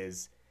Boy Ed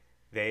is,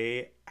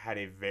 they had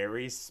a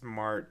very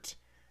smart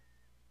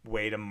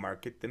way to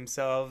market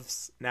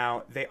themselves.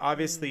 Now, they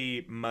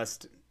obviously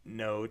must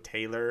know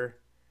Taylor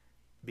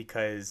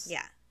because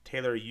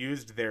Taylor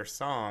used their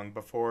song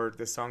before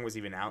the song was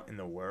even out in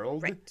the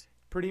world,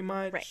 pretty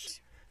much.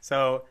 Right.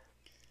 So,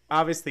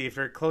 obviously, if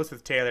you're close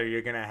with Taylor,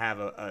 you're going to have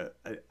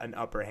an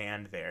upper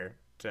hand there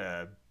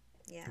to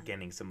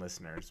gaining some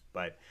listeners.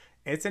 But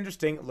it's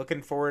interesting.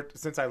 Looking forward,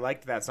 since I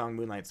liked that song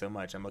Moonlight so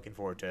much, I'm looking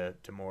forward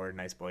to more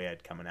Nice Boy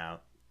Ed coming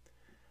out.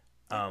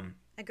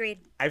 Agreed.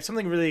 I have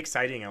something really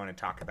exciting I want to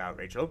talk about,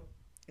 Rachel.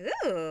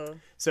 Ooh.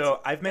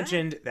 So I've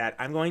mentioned that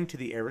I'm going to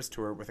the Eras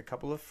Tour with a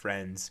couple of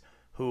friends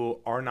who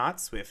are not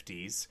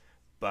Swifties,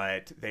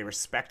 but they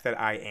respect that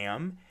I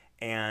am.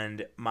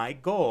 And my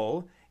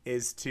goal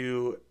is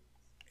to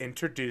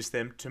introduce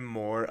them to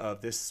more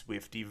of the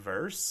Swiftie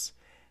verse.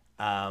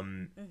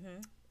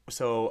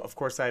 So of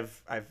course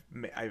I've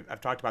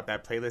talked about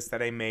that playlist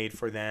that I made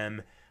for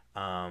them.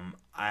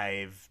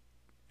 I've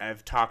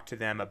talked to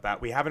them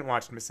about. We haven't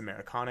watched Miss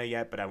Americana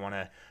yet, but I want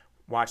to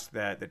watch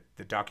the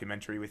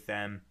documentary with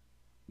them.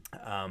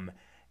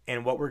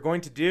 And what we're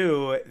going to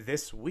do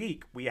this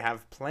week, we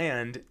have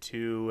planned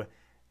to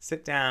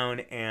sit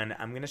down and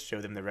I'm going to show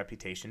them the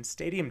Reputation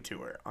Stadium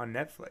Tour on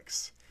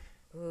Netflix,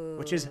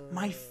 which is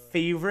my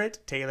favorite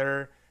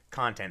Taylor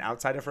content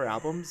outside of her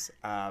albums,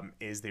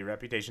 is the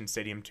Reputation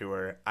Stadium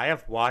Tour. I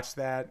have watched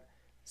that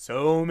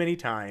so many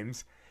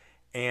times,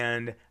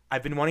 and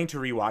I've been wanting to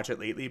rewatch it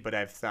lately, but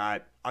I've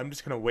thought I'm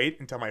just going to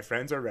wait until my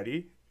friends are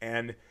ready.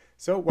 And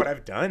so what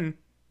I've done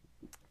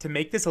to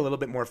make this a little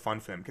bit more fun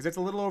for them, because it's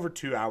a little over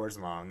 2 hours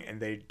long and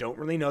they don't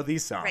really know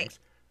these songs. Right.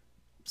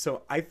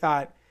 So I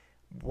thought,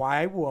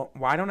 why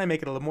don't I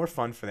make it a little more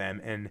fun for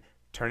them and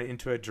turn it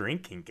into a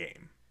drinking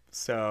game?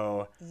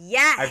 So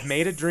yes, I've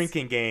made a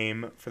drinking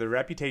game for the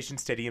Reputation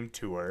Stadium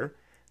Tour,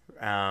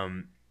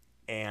 and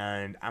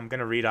I'm going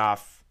to read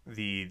off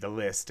the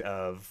list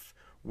of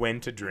when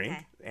to drink,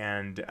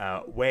 and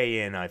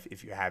weigh in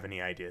if you have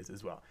any ideas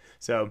as well.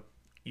 So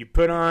you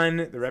put on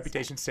the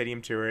Reputation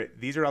Stadium Tour.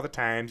 These are all the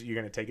times you're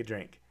going to take a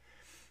drink.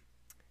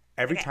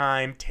 Every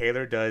time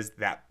Taylor does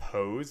that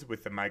pose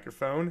with the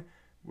microphone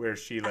where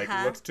she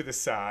looks to the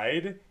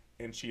side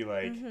and she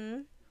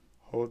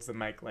holds the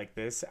mic like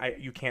this.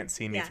 You can't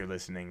see me if you're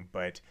listening,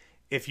 but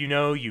if you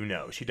know, you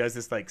know. She does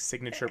this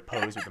signature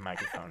pose with the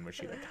microphone where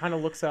she kind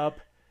of looks up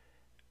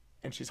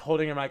and she's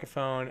holding her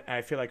microphone. And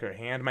I feel like her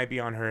hand might be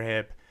on her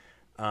hip.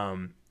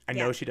 I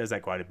know she does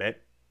that quite a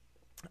bit.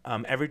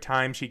 Every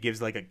time she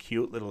gives a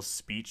cute little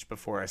speech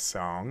before a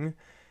song,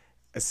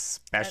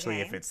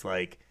 especially if it's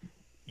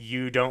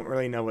you don't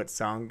really know what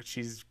song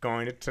she's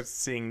going to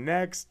sing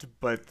next,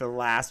 but the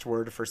last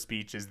word of her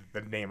speech is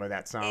the name of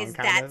that song. Is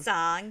that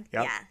song?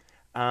 Yep.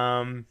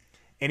 Yeah.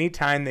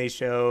 Anytime they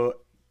show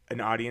an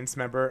audience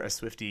member, a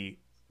Swiftie,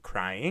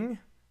 crying,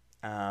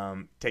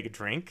 take a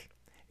drink.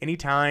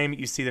 Anytime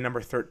you see the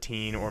number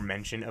 13 or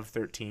mention of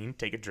 13,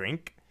 take a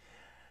drink.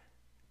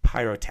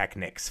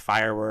 Pyrotechnics,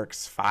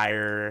 fireworks,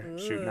 fire,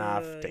 shooting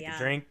off, take a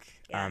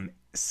drink. Yeah.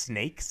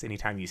 Snakes,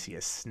 anytime you see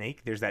a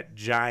snake, there's that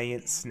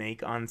giant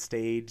snake on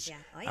stage. Yeah.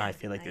 Oh, yeah. I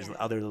feel like there's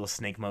other little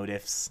snake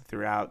motifs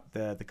throughout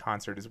the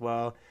concert as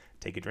well.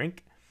 Take a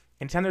drink.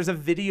 Anytime there's a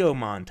video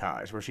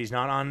montage where she's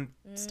not on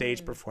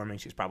stage performing,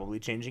 she's probably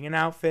changing an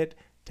outfit,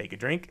 take a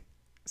drink.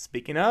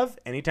 Speaking of,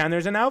 anytime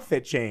there's an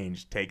outfit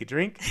change, take a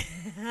drink.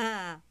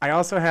 I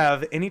also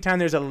have anytime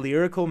there's a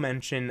lyrical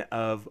mention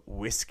of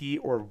whiskey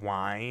or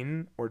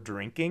wine or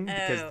drinking,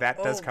 because that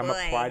does come up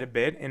quite a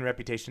bit in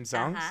Reputation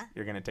songs.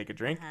 You're going to take a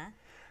drink.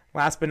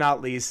 Last but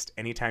not least,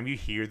 anytime you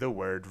hear the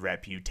word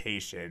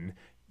reputation,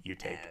 you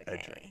take a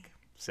drink.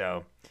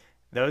 So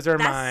those are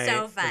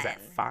so fun. Is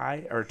that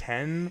 5 or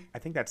 10? I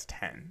think that's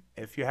 10.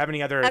 If you have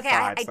any other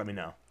thoughts, let me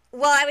know.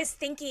 Well, I was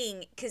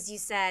thinking, because you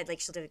said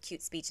she'll do a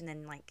cute speech and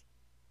then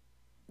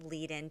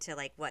lead into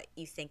what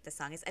you think the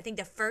song is. I think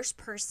the first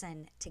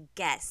person to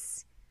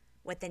guess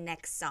what the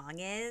next song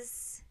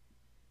is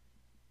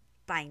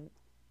by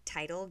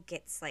title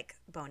gets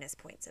bonus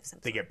points of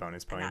something. They get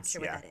bonus points. I'm not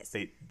sure what that is.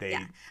 They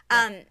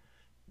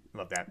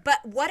love that. But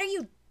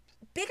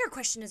bigger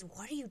question is,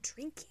 what are you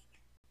drinking?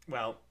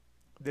 Well,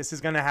 this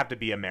is going to have to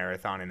be a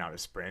marathon and not a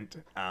sprint.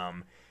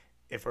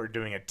 If we're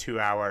doing a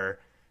 2-hour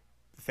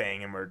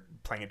thing and we're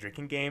playing a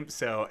drinking game.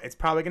 So it's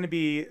probably going to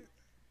be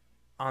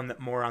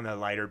more on the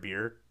lighter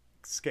beer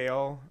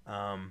scale.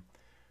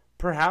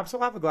 Perhaps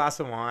I'll have a glass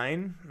of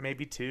wine,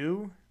 maybe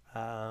 2.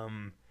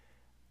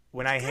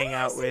 When I hang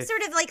out with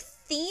sort of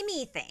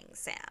themey thing,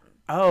 Sam.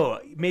 Oh,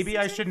 maybe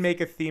I should make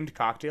a themed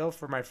cocktail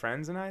for my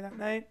friends and I that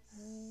night.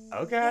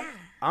 Okay. Yeah.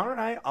 All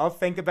right. I'll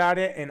think about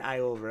it and I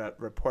will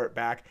report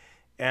back.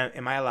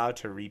 Am I allowed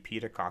to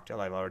repeat a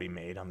cocktail I've already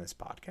made on this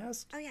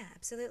podcast? Oh yeah,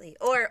 absolutely.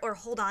 Or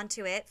hold on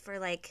to it for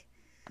I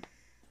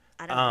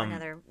don't know,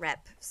 another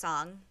rep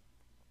song.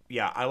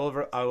 Yeah, I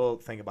will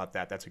think about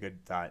that. That's a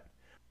good thought.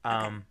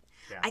 Okay.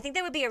 Yeah. I think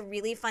that would be a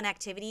really fun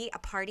activity, a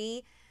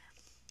party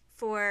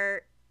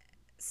for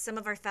some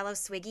of our fellow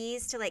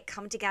Swiggies to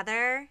come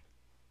together,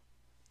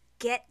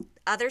 get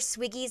other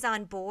Swiggies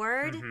on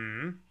board,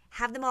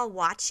 have them all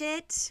watch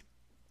it,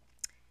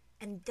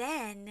 and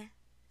then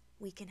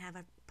we can have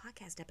a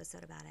podcast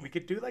episode about it. We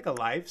could do a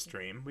live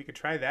stream. We could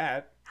try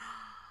that.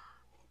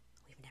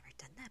 We've never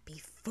done that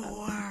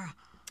before.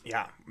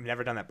 Yeah, we've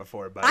never done that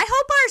before, but I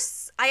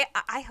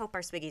hope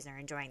our Swiggies are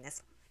enjoying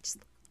this. Just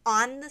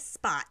on the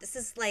spot. This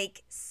is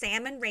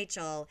Sam and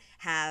Rachel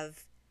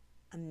have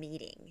a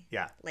meeting.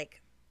 Yeah.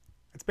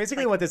 It's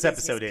basically what this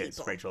episode is,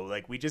 people.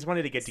 Rachel. We just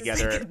wanted to get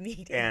together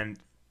and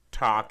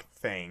talk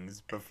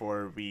things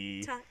before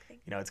we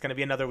it's going to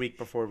be another week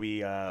before we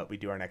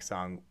do our next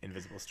song,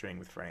 Invisible String,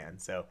 with Fran.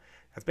 So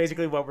that's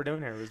basically what we're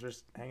doing here. We're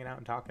just hanging out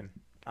and talking.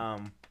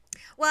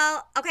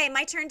 Well, okay,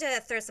 my turn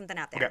to throw something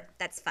out there. Okay.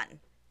 That's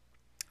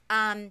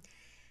fun.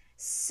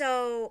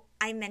 So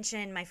I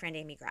mentioned my friend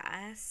Amy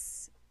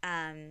Grass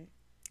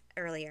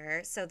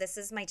earlier. So this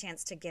is my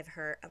chance to give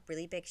her a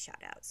really big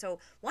shout out. So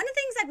one of the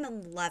things I've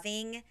been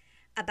loving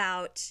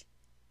about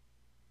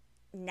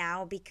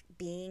now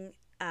being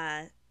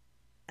a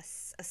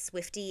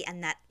Swiftie,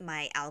 and that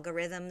my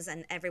algorithms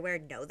and everywhere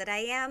know that I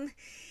am,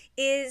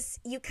 is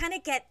you kind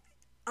of get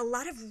a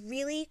lot of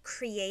really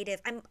creative.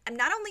 I'm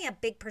not only a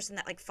big person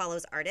that like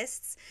follows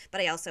artists,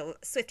 but I also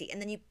Swiftie. And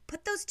then you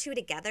put those two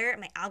together, and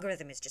my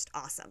algorithm is just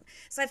awesome.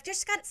 So I've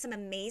just got some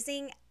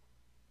amazing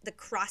the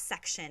cross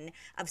section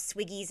of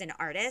Swiggies and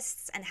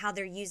artists and how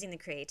they're using the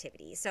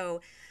creativity.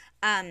 So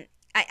I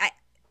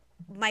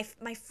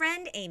my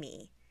friend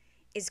Amy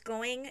is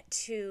going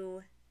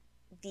to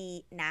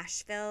the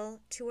Nashville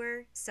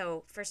tour.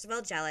 So first of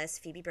all, jealous,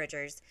 Phoebe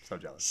Bridgers. So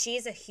jealous.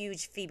 She's a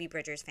huge Phoebe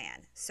Bridgers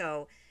fan.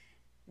 So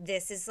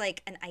this is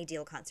like an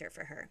ideal concert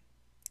for her.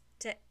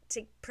 To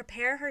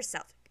prepare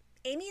herself.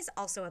 Amy is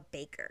also a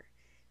baker.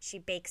 She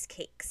bakes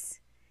cakes.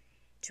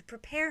 To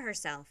prepare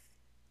herself,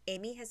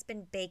 Amy has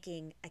been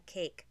baking a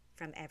cake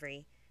from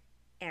every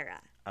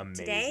era.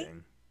 Amazing. Today,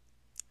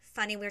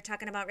 funny, we were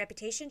talking about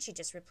Reputation. She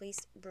just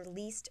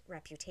released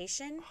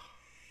Reputation.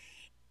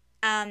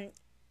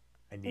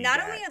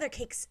 Not only are their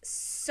cakes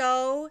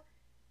so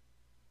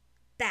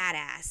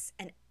badass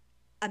and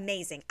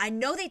amazing. I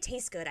know they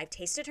taste good. I've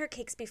tasted her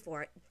cakes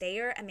before. They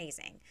are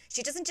amazing.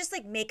 She doesn't just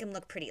like make them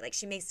look pretty. Like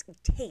she makes them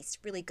taste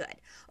really good.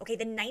 Okay,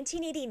 the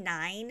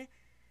 1989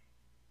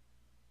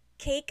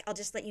 cake, I'll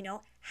just let you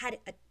know, had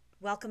a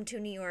Welcome to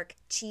New York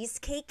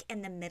cheesecake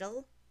in the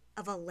middle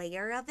of a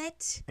layer of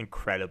it.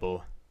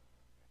 Incredible.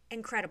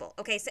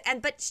 Okay, so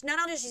but not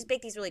only does she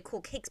bake these really cool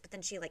cakes, but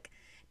then she like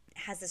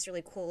has this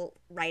really cool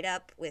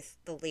write-up with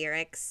the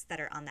lyrics that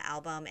are on the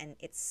album, and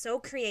it's so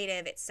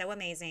creative. It's so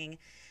amazing.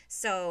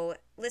 So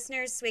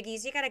listeners,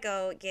 Swiggies, you got to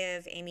go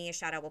give Amy a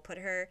shout out. We'll put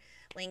her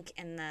link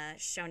in the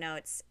show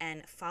notes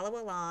and follow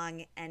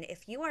along. And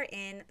if you are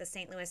in the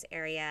St. Louis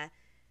area,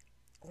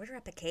 order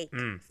up a cake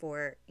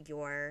for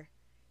your...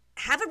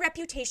 Have a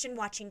Reputation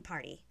watching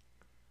party.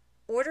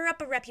 Order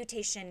up a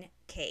Reputation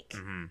cake.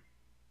 Mm-hmm.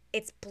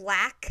 It's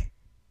black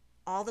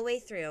all the way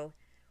through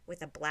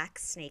with a black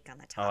snake on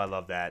the top. Oh, I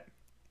love that.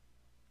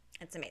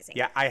 It's amazing.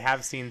 Yeah, I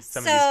have seen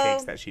some of these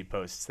cakes that she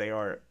posts. They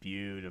are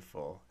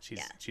beautiful.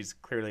 She's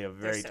clearly a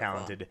very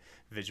talented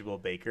visual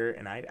baker,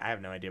 and I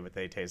have no idea what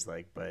they taste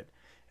like, but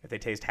if they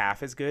taste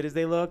half as good as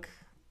they look,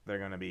 they're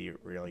going to be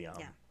real yum.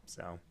 Yeah.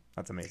 So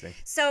that's amazing.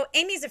 So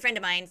Amy's a friend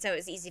of mine, so it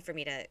was easy for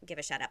me to give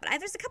a shout out. But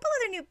there's a couple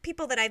other new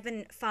people that I've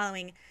been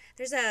following.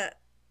 There's a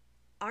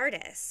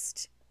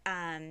artist,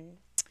 a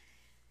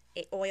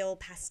oil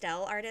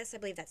pastel artist. I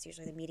believe that's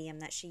usually the medium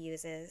that she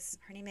uses.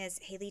 Her name is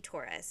Haley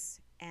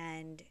Torres,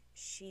 and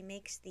she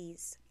makes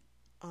these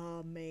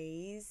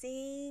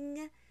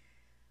amazing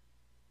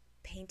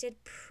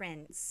painted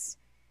prints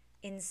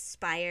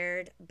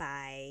inspired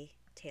by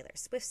Taylor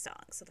Swift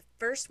songs. So the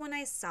first one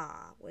I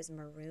saw was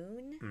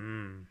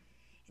Maroon.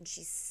 And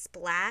she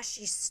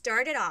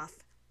started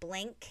off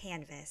blank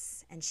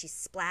canvas, and she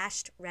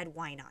splashed red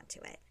wine onto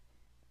it.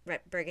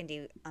 Red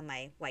burgundy on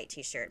my white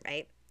t-shirt,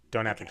 right?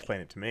 Don't have to explain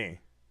it to me.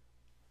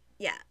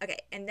 Yeah, okay.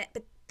 And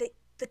but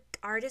the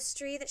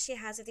artistry that she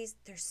has of these,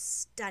 they're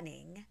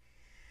stunning.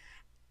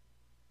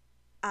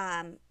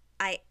 I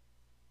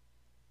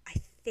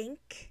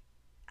think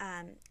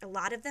a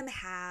lot of them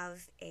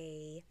have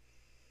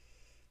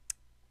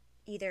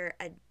either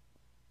a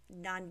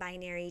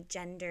non-binary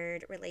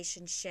gendered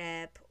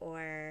relationship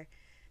or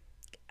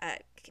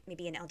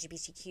maybe an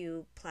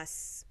LGBTQ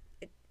plus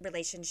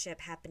relationship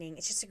happening.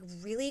 It's just a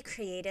really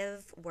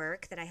creative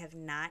work that I have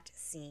not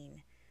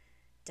seen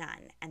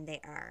done, and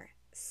they are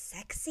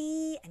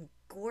sexy and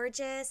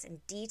gorgeous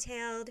and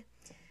detailed.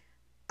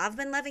 I've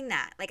been loving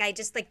that. Like, I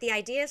just like the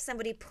idea of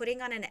somebody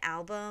putting on an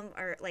album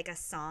or like a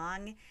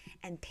song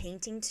and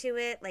painting to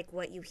it like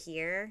what you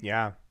hear.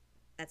 Yeah,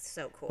 that's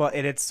so cool. Well,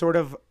 and it's sort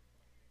of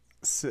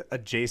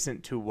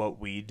adjacent to what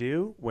we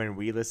do when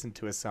we listen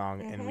to a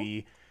song and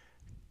we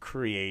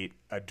create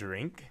a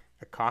drink,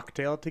 a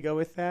cocktail to go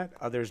with that.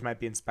 Others might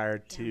be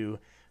inspired to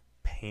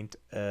paint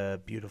a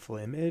beautiful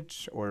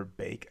image or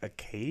bake a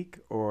cake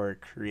or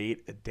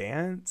create a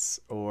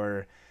dance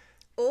or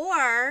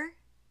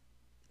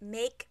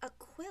make a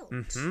quilt.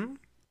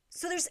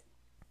 So there's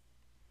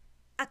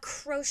a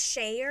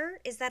crocheter.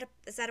 Is that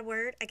a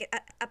word? I get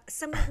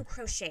someone who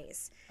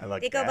crochets. I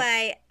like that. They go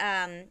by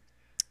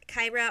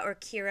Kyra or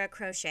Kira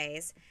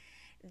Crochets.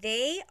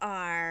 They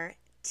are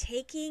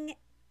taking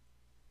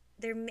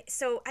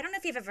so I don't know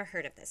if you've ever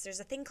heard of this. There's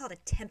a thing called a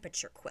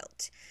temperature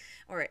quilt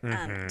or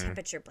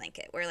temperature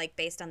blanket, where like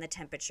based on the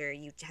temperature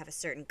you have a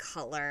certain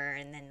color,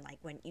 and then like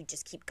when you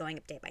just keep going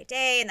up day by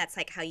day, and that's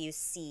like how you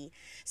see.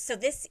 So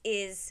this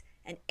is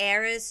an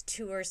Eras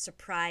Tour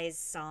surprise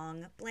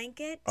song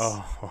blanket.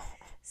 Oh.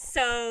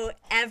 So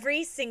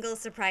every single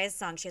surprise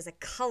song, she has a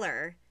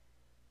color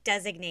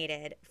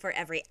designated for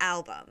every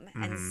album.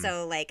 And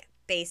so like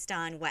based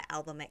on what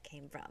album it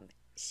came from,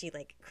 she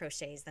like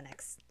crochets the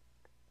next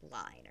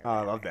line or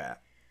whatever. I love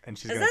that. And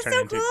she's Is going to that turn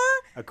so into cool?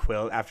 a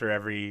quilt after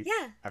every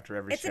Yeah.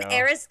 It's show. an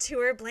Eras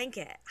Tour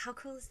blanket. How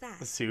cool is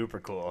that? Super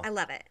cool. I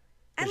love it.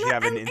 Does she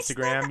have an I just love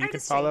Instagram the you can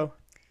artistry. follow?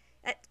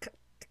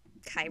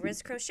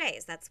 Kyra's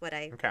Crochets. That's what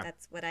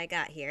I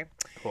got here.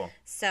 Cool.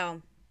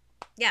 So,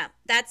 yeah,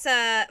 that's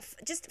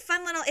just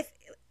fun little. If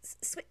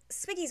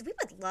Swiggies, we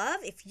would love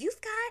if you've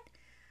got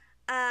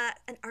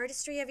an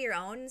artistry of your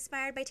own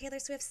inspired by Taylor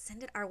Swift.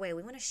 Send it our way.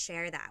 We want to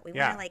share that. We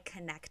want to like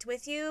connect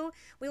with you.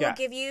 We will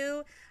give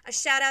you a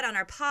shout out on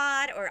our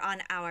pod or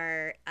on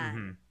our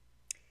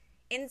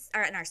in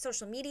our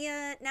social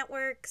media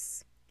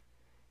networks.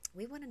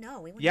 We want to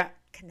know. We want to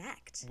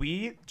connect.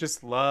 We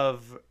just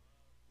love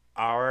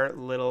our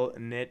little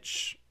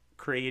niche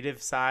creative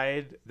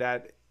side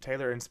that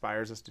Taylor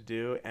inspires us to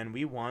do, and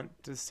we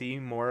want to see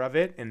more of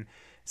it and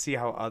see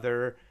how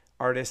other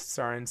artists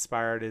are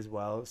inspired as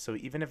well. So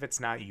even if it's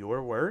not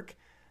your work,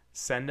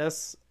 send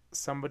us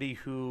somebody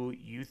who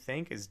you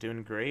think is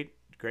doing great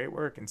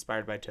work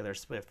inspired by Taylor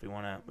Swift. We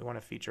want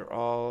to feature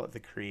all the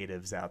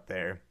creatives out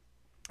there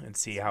and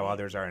see how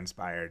others are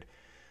inspired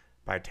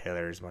by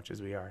Taylor as much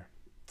as we are.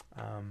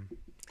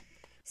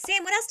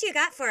 Sam, what else do you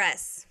got for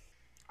us?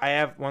 I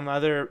have one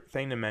other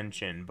thing to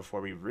mention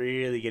before we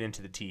really get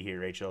into the tea here,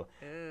 Rachel.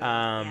 Ooh,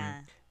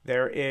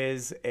 There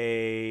is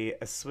a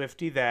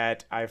Swiftie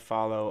that I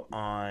follow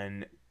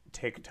on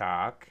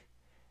TikTok,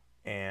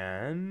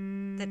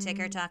 and the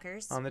Ticker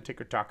Talkers. On the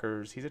Ticker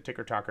Talkers, he's a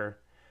Ticker Talker.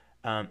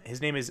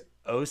 His name is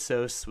Oh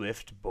So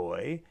Swift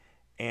Boy,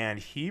 and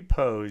he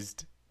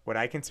posed what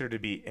I consider to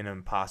be an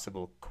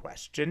impossible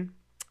question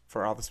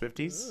for all the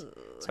Swifties. Ooh.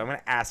 So I'm going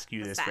to ask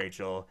you What's this, that?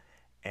 Rachel.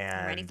 And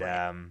I'm ready for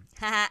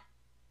it.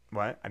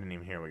 what? I didn't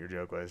even hear what your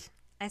joke was.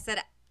 I said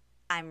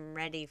I'm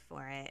ready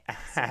for it,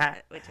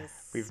 which is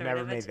We've sort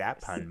never of made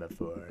that pun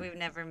before. We've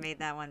never made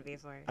that one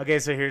before. Okay,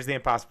 so here's the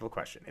impossible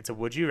question. It's a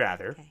would you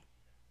rather. Okay.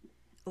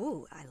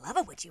 Ooh, I love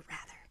a would you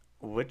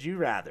rather. Would you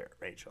rather,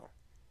 Rachel,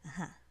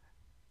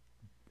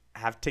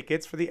 have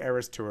tickets for the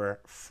Eras Tour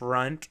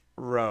front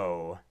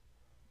row,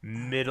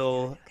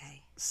 middle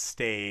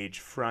stage,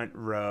 front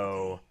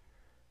row? Okay.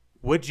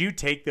 Would you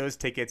take those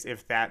tickets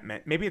if that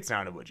meant, maybe it's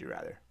not a would you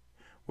rather.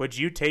 Would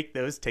you take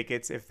those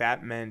tickets if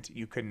that meant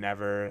you could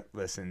never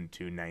listen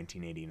to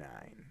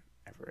 1989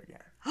 ever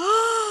again?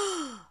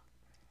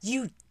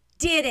 You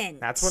didn't.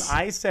 That's what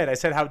I said. I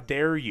said, how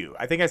dare you?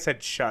 I think I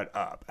said shut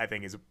up, I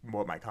think is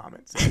what my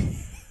comment said.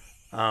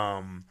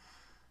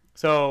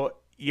 So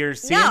you're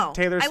seeing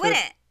Taylor Swift? I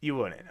wouldn't. You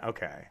wouldn't.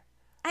 Okay.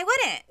 I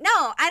wouldn't.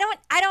 No,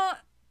 I don't.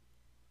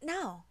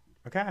 No.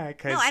 Okay.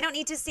 No, I don't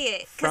need to see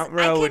it. Front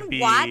row would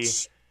be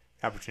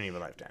opportunity of a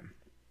lifetime.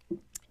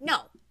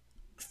 No.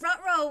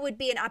 Front row would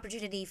be an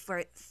opportunity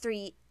for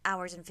 3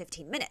 hours and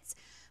 15 minutes.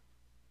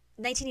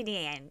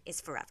 1989 is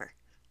forever.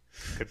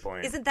 Good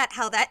point. Isn't that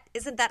how that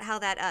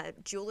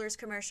Jewelers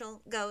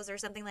commercial goes or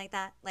something like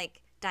that?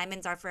 Like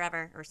diamonds are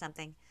forever or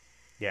something.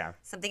 Yeah.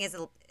 Something is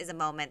a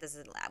moment. This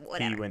is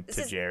whatever. He went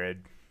to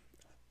Jared.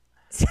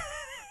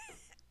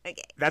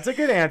 Okay. That's a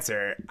good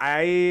answer.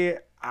 I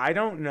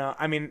don't know.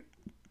 I mean,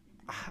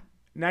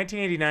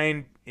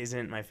 1989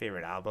 isn't my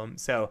favorite album,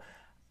 so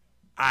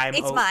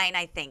it's mine,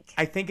 I think.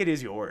 I think it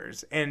is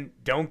yours. And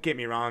don't get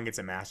me wrong, it's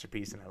a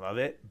masterpiece and I love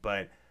it,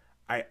 but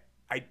I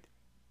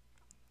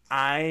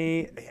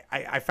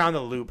found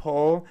the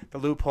loophole. The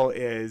loophole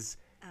is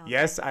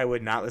yes, I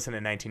would not listen to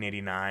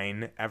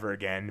 1989 ever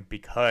again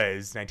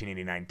because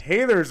 1989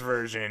 Taylor's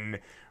version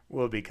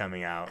will be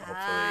coming out hopefully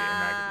and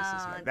I can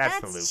listen to it.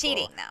 That's the loophole.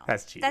 Cheating though.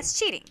 That's cheating. That's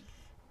cheating.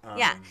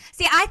 Yeah.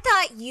 See, I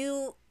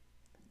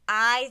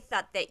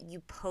thought that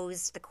you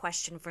posed the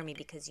question for me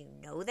because you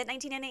know that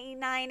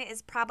 1989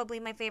 is probably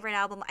my favorite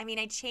album. I mean,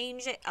 I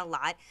change it a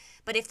lot,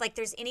 but if like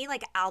there's any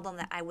like album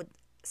that I would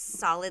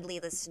solidly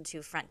listen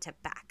to front to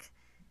back,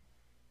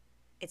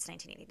 it's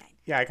 1989.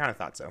 Yeah, I kind of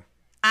thought so.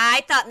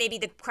 I thought maybe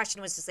the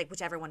question was just like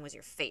whichever one was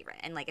your favorite,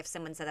 and like if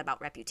someone said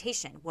about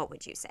Reputation, what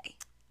would you say?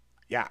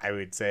 Yeah, I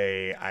would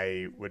say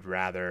I would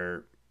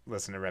rather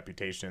listen to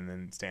Reputation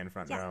than stand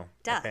front row.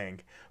 Duh. I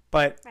think.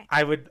 But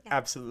I would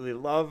absolutely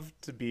love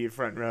to be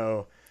front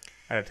row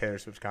at a Taylor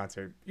Swift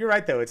concert. You're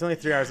right, though. It's only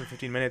 3 hours and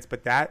 15 minutes,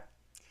 but that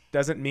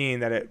doesn't mean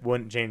that it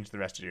wouldn't change the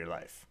rest of your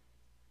life.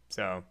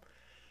 So,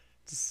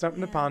 just something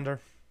to ponder.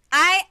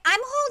 I'm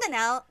holding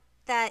out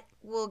that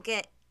we'll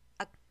get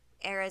a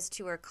Eras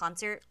Tour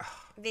concert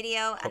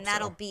video, and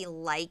that'll be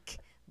like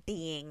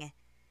being...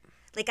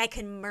 Like, I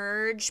can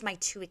merge my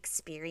two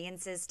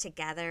experiences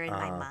together in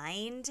my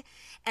mind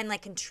and,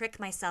 like, can trick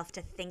myself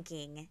to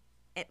thinking...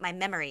 my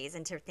memories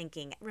into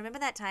thinking, remember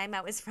that time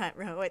I was front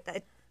row at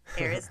the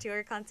Eras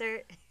Tour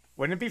concert?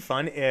 Wouldn't it be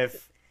fun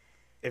if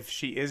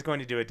she is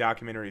going to do a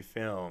documentary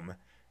film,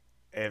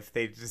 if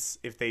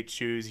they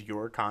choose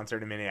your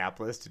concert in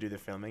Minneapolis to do the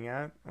filming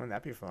at? Wouldn't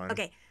that be fun?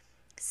 Okay.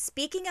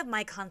 Speaking of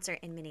my concert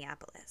in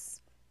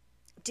Minneapolis,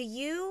 do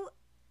you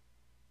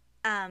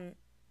kind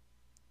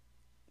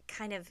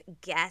of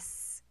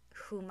guess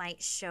who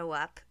might show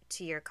up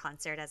to your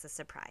concert as a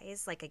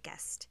surprise, like a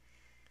guest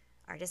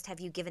artist? Have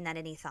you given that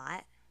any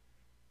thought?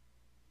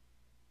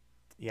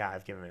 Yeah,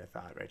 I've given it a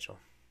thought, Rachel.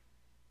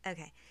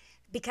 Okay.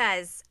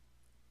 Because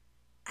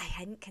I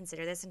hadn't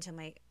considered this until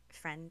my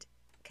friend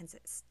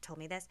told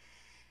me this,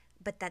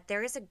 but that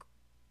there is a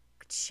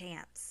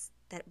chance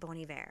that Bon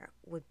Iver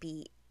would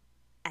be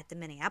at the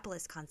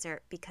Minneapolis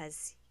concert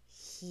because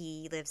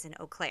he lives in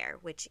Eau Claire,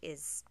 which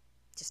is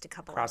just a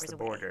couple Across hours the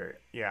away. border.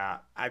 Yeah,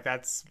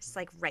 that's Just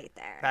like right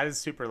there. that is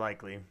super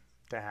likely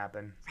to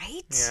happen.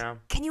 Right? Yeah.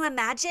 Can you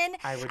imagine?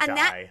 I would and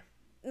that die.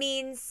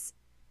 means,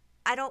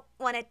 I don't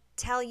want to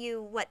tell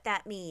you what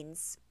that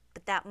means,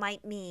 but that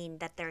might mean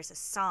that there's a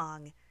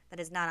song that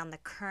is not on the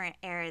current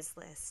eras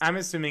list. I'm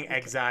assuming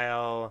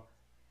Exile.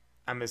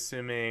 I'm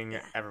assuming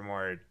Yeah.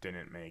 Evermore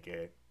didn't make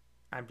it.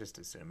 I'm just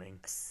assuming.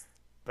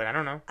 But I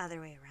don't know.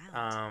 Other way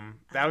around.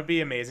 That would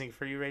be amazing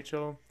for you,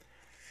 Rachel.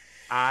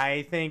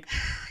 I think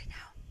I know.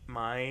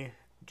 my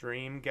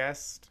dream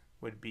guest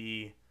would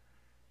be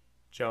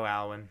Joe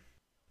Alwyn.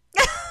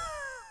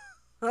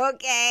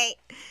 Okay.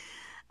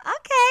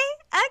 Okay.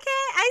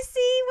 I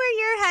see where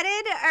you're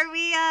headed.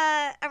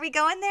 Are we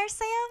going there,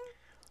 Sam?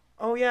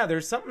 Oh yeah,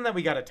 there's something that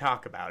we got to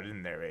talk about,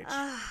 isn't there,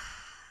 Rach?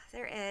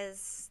 There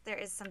is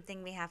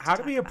something we have to How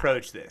talk do we about.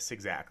 approach this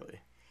exactly?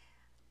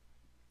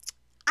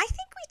 I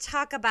think we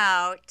talk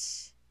about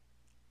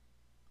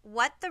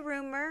what the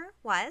rumor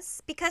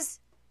was, because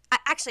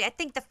actually I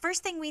think the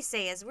first thing we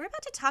say is we're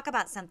about to talk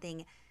about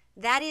something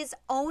that is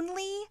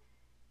only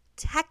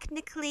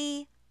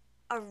technically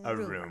a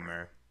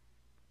rumor.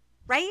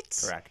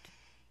 Right? Correct.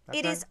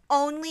 It is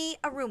only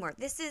a rumor.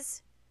 This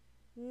is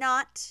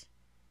not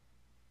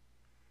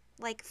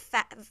like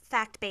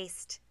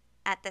fact-based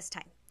at this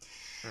time.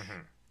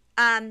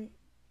 Mm-hmm.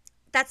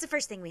 That's the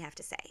first thing we have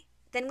to say.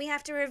 Then we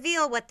have to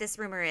reveal what this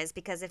rumor is,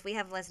 because if we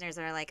have listeners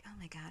that are like, oh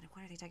my God,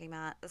 what are they talking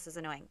about? This is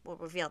annoying. We'll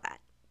reveal that.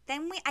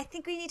 Then I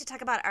think we need to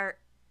talk about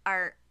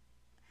our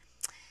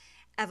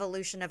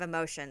evolution of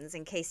emotions,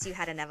 in case you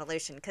had an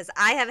evolution, because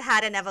I have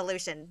had an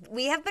evolution.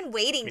 We have been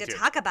waiting to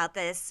talk about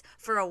this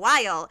for a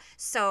while,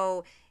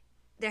 so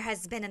there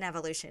has been an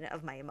evolution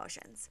of my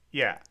emotions.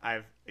 Yeah,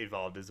 I've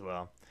evolved as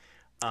well.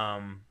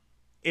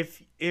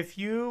 If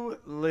you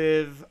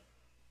live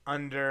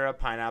under a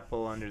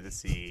pineapple under the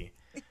sea,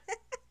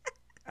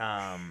 in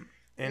Lucky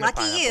a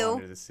pineapple you.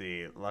 under the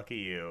sea, lucky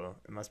you.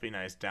 It must be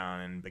nice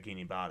down in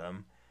Bikini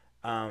Bottom.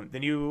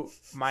 Then you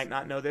might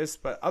not know this,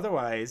 but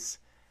otherwise,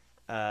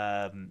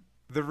 the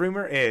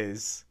rumor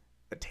is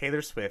that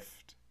Taylor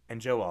Swift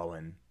and Joe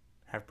Alwyn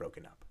have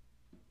broken up,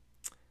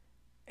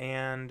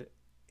 and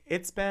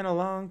it's been a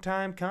long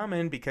time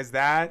coming because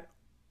that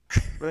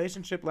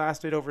relationship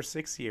lasted over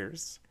 6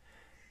 years.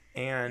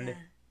 And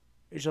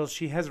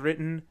she has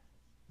written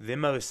the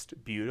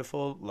most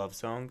beautiful love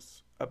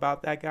songs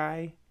about that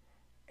guy.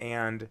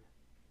 And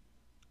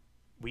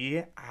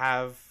we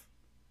have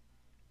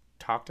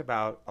talked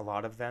about a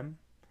lot of them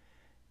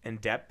in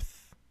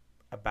depth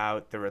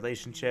about the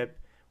relationship,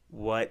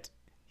 what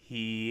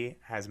he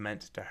has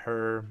meant to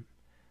her,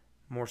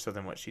 more so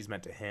than what she's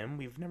meant to him.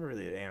 We've never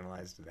really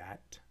analyzed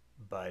that,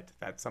 but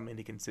that's something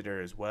to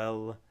consider as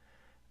well.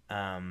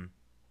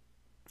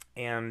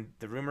 And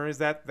the rumor is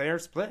that they are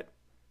split,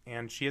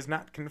 and she has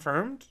not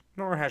confirmed,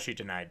 nor has she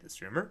denied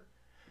this rumor.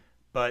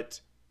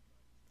 But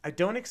I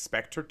don't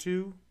expect her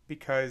to,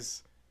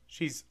 because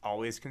she's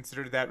always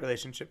considered that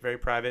relationship very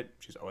private.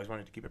 She's always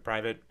wanted to keep it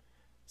private.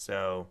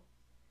 So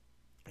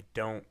I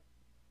don't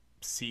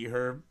see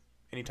her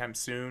anytime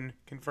soon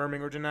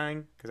confirming or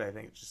denying, because I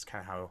think it's just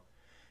kind of how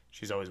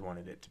she's always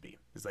wanted it to be.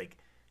 It's like,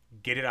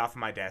 get it off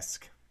my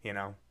desk, you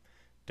know?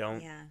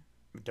 Don't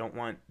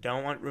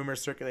want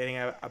rumors circulating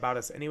about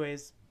us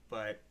anyways,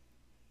 but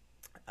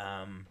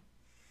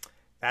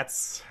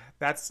that's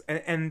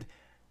and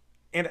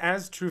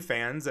as true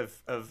fans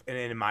of and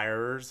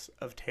admirers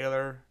of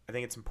Taylor, I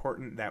think it's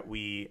important that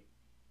we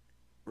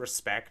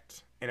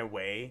respect, in a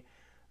way,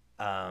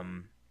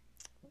 her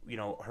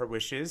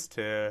wishes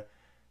to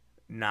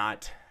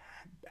not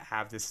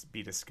have this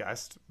be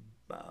discussed,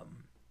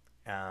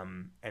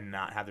 and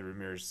not have the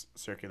rumors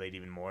circulate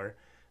even more.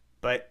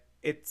 But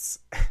it's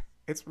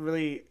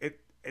really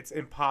it's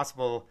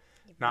impossible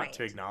not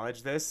to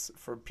acknowledge this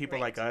for people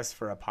like us,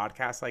 for a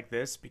podcast like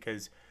this,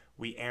 because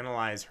we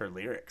analyze her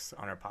lyrics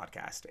on our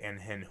podcast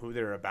and who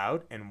they're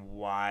about and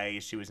why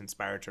she was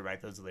inspired to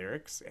write those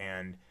lyrics.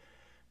 And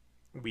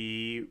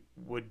we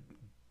would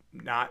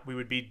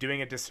be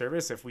doing a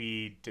disservice if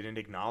we didn't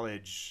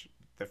acknowledge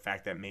the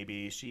fact that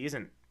maybe she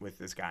isn't with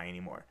this guy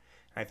anymore.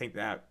 And I think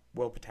that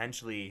will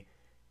potentially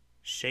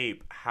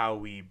shape how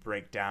we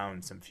break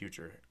down some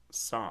future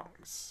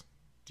songs.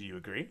 Do you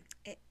agree?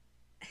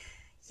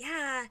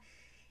 Yeah,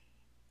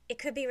 it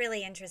could be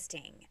really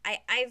interesting.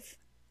 I've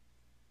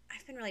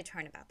been really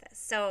torn about this.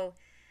 So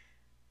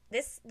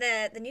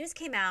the news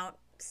came out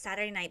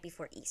Saturday night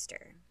before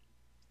Easter,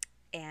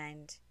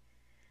 and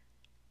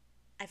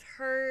I've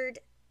heard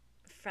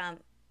from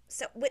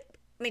let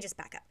me just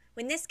back up.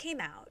 When this came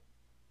out,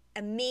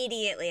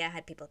 immediately I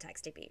had people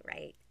texting me,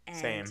 right? And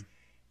Same.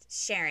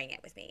 sharing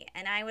it with me,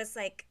 and I was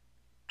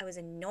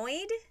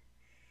annoyed,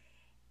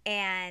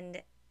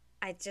 and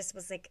I just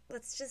was like,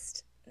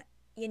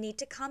 you need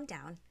to calm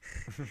down.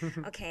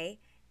 Okay.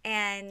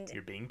 And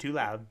You're being too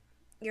loud.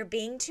 you're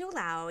being too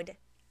loud.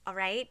 All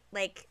right.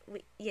 Like,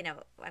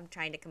 I'm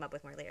trying to come up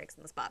with more lyrics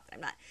on the spot, but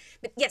I'm not.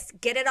 But yes,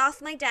 get it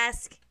off my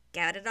desk.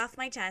 Get it off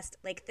my chest.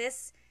 Like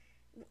this.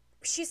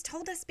 She's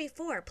told us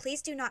before,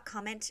 please do not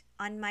comment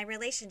on my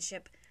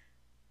relationship.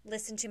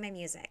 Listen to my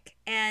music.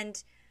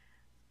 And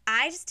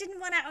I just didn't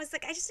want to,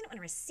 I just didn't want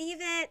to receive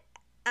it.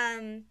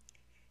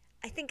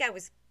 I think I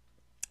was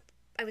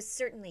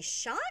certainly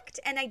shocked,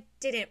 and I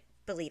didn't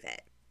believe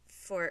it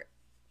for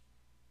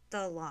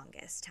the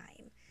longest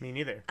time. Me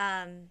neither.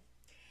 And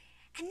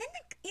then,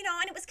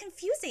 and it was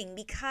confusing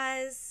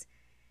because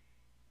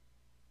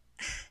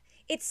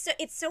it's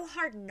so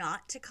hard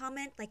not to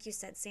comment, like you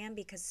said, Sam,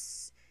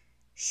 because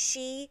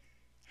she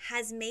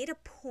has made a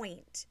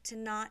point to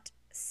not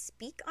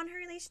speak on her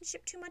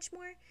relationship too much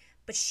more,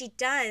 but she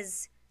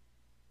does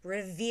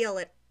reveal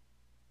it.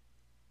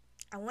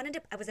 I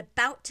was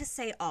about to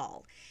say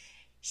all.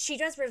 She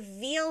does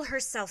reveal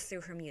herself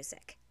through her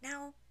music.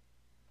 Now,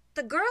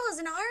 the girl is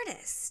an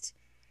artist,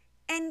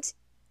 and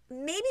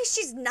maybe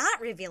she's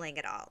not revealing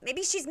it all.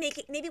 Maybe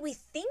we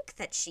think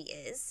that she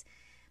is,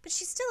 but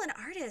she's still an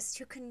artist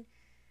who can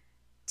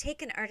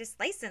take an artist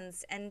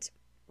license and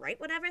write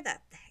whatever the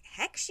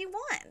heck she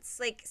wants.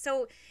 Like,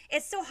 so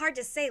it's so hard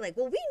to say, like,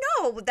 well, we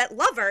know that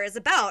Lover is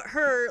about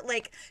her,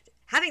 like,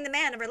 having the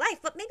man of her life,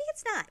 but maybe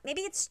it's not.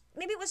 Maybe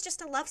it was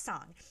just a love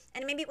song,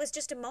 and maybe it was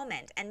just a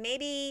moment, and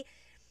maybe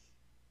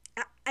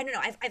I don't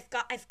know.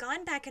 I've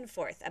gone back and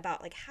forth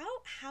about, like,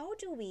 how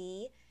do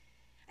we.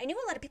 I knew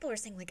a lot of people were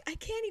saying, like, I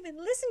can't even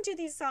listen to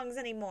these songs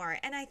anymore,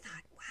 and I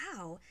thought,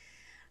 wow,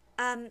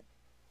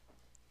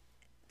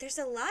 there's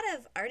a lot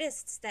of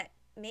artists that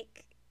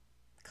make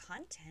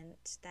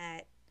content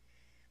that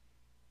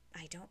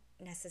I don't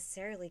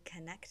necessarily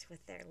connect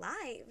with their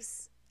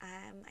lives.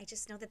 I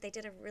just know that they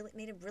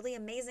made a really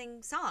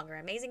amazing song or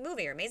amazing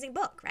movie or amazing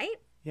book, right?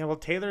 Yeah, well,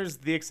 Taylor's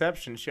the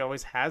exception. She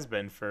always has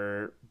been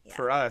for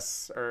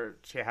us, or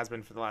she has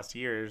been for the last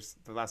few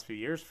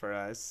years for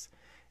us,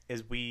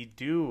 is we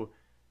do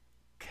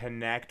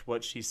connect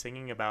what she's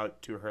singing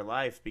about to her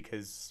life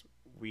because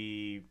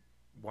we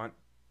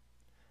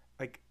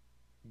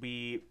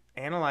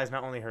analyze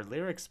not only her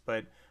lyrics,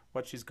 but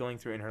what she's going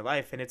through in her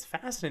life. And it's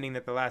fascinating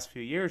that the last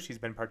few years she's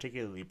been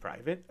particularly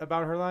private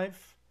about her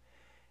life.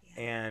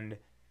 And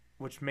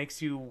which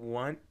makes you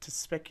want to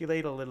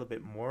speculate a little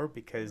bit more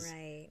because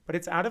but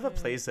it's out of a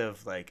place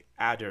of, like,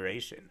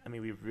 adoration. I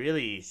mean, we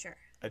really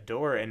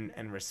adore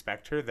and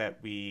respect her.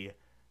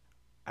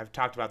 I've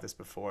talked about this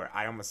before.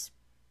 I almost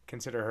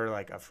consider her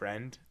like a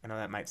friend. I know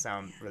that might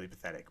sound really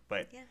pathetic,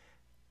 but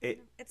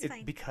it's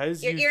fine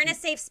because you're in a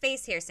safe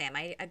space here, Sam.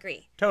 I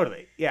agree.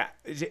 Totally. Yeah.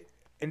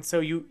 And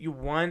so you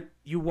want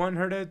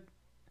her to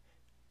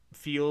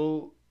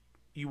feel,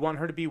 you want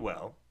her to be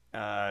well,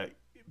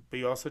 but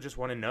you also just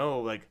want to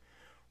know, like,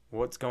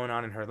 what's going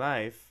on in her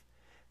life.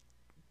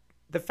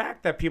 The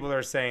fact that people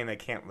are saying they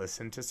can't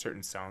listen to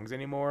certain songs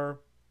anymore,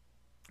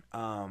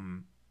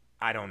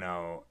 I don't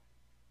know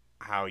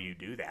how you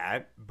do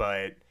that,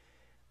 but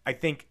I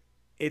think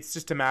it's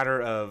just a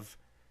matter of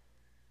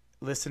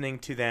listening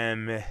to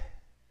them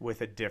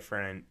with a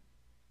different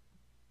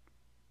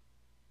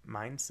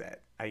mindset,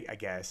 I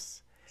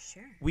guess.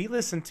 Sure. We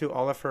listened to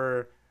all of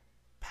her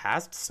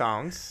past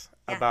songs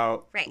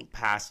about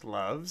past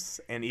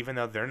loves, and even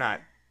though they're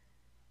not,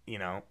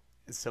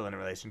 still in a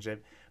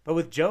relationship, but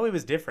with Joe it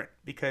was different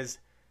because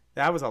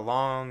that was a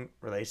long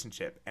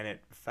relationship, and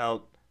it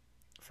felt,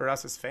 for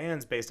us as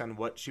fans, based on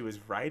what she was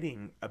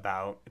writing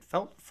about, it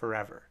felt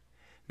forever.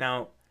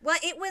 Now, well,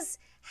 it was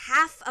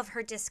half of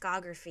her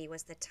discography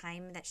was the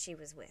time that she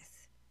was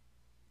with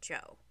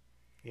Joe.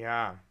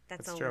 Yeah,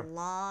 that's true. A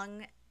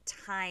long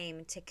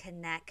time to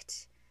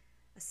connect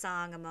a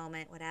song, a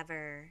moment,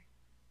 whatever,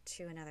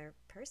 to another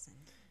person.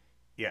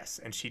 Yes,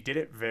 and she did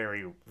it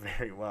very,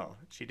 very well.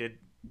 She did,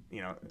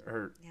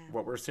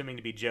 what we're assuming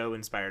to be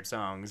Joe-inspired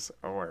songs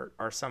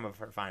are some of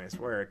her finest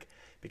work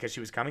because she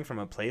was coming from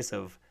a place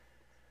of,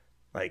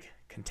 like,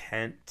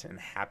 content and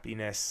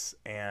happiness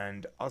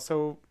and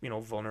also,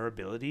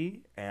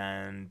 vulnerability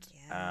and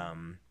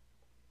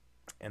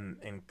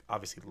and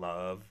obviously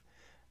love.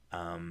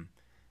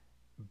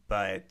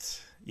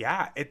 But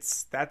yeah,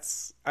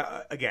 that's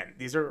again,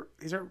 these are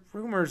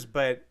rumors,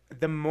 but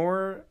the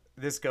more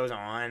this goes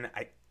on,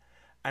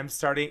 I'm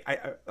starting,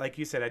 I like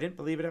you said, I didn't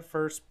believe it at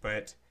first,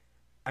 but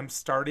I'm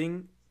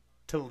starting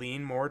to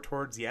lean more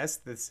towards, yes,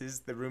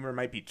 the rumor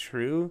might be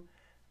true.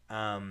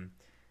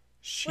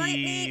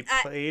 She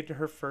played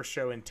her first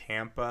show in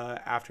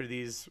Tampa after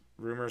these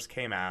rumors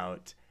came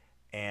out,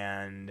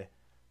 and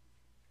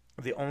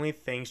the only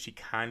thing she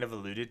kind of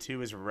alluded to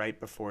was right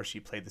before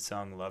she played the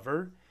song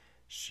Lover.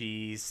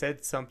 She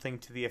said something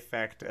to the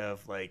effect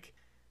of, like,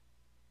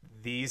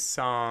 these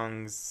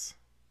songs,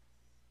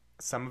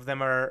 some of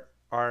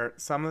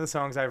the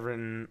songs I've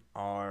written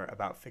are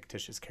about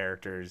fictitious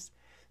characters.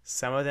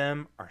 Some of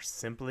them are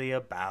simply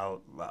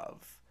about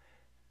love.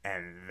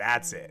 And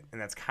that's it.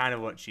 And that's kind of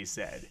what she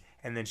said.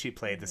 And then she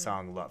played the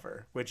song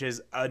Lover, which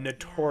is a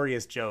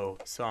notorious Joe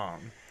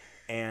song.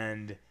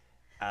 And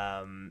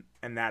And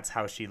that's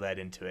how she led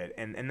into it.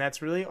 And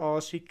that's really all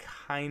she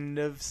kind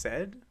of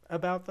said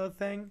about the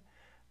thing.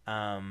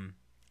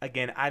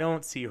 Again, I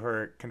don't see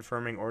her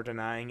confirming or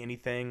denying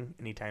anything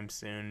anytime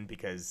soon,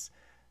 because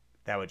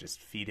that would just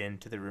feed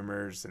into the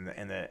rumors and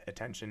the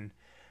attention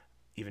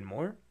even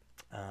more.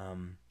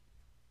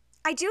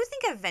 I do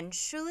think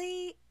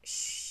eventually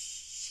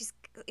she's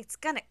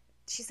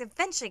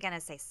eventually gonna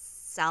say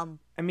something.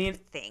 I mean,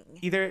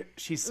 either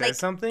she says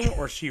something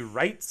or she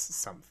writes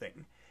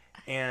something.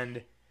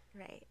 And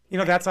right.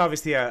 That's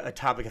obviously a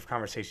topic of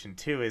conversation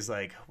too, is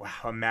like, wow,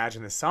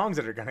 imagine the songs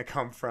that are going to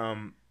come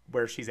from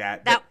where she's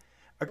at. That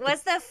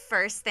was the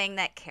first thing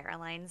that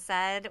Caroline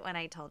said when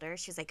I told her.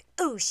 She's like,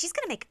 oh, she's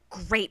going to make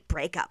a great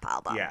breakup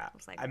album. Yeah. I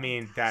was like,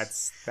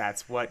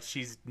 that's what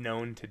she's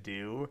known to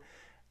do.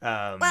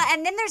 Well,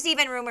 and then there's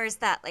even rumors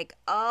that like,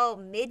 oh,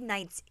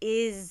 Midnights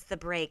is the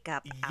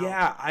breakup album.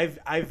 Yeah,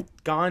 I've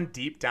gone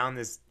deep down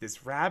this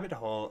rabbit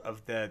hole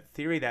of the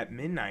theory that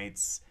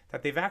Midnights,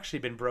 that they've actually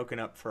been broken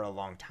up for a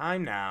long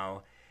time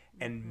now,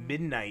 and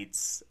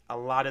Midnights, a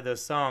lot of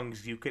those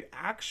songs you could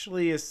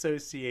actually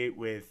associate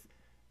with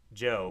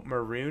Joe.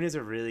 Maroon is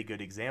a really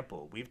good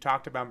example. We've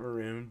talked about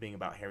Maroon being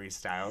about Harry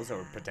Styles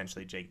or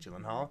potentially Jake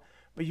Gyllenhaal,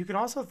 but you can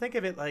also think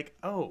of it like,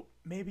 oh,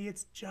 maybe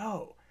it's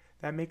Joe.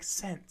 That makes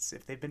sense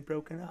if they've been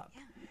broken up.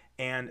 Yeah.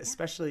 And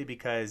especially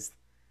because,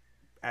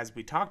 as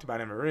we talked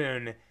about in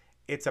Maroon,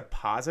 it's a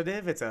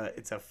positive, it's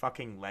a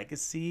fucking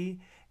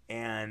legacy,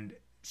 and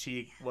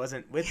she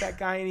wasn't with that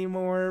guy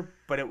anymore,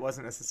 but it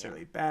wasn't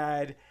necessarily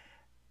bad.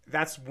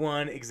 That's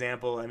one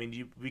example. I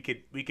mean, we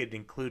could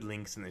include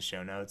links in the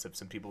show notes of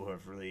some people who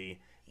have really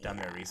done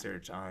their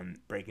research on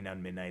breaking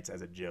down Midnights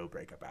as a Joe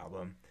breakup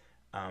album.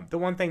 The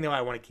one thing, though,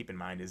 I want to keep in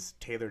mind is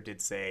Taylor did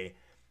say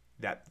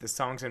that the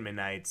songs in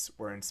Midnights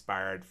were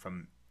inspired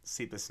from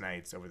Sleepless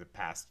Nights over the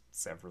past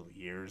several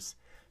years.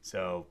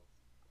 So,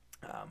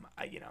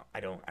 I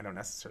don't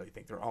necessarily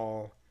think they're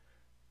all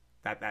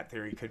that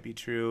theory could be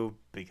true,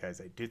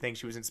 because I do think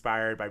she was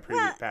inspired by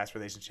past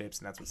relationships,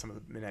 and that's what some of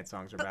the Midnight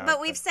songs are about.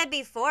 But we've said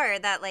before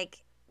that,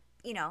 like,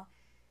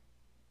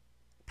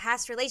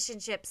 past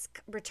relationships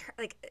return,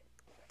 like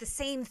the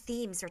same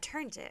themes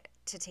return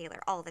to Taylor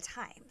all the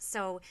time.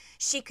 So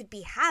she could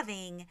be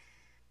having.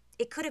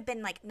 It could have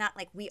been like, not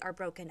like we are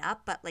broken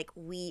up, but like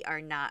we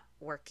are not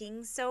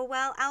working so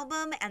well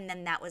album. And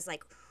then that was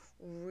like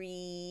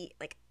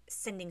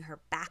sending her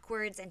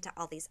backwards into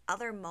all these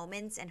other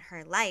moments in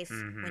her life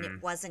when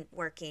it wasn't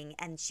working.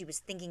 And she was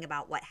thinking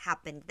about what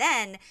happened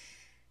then,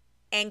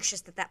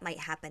 anxious that might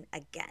happen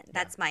again.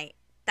 Yeah.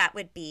 That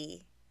would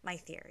be my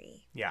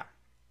theory. Yeah.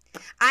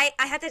 I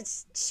had to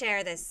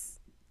share this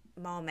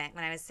moment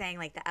when I was saying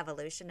like the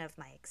evolution of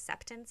my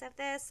acceptance of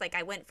this. Like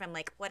I went from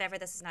like, whatever,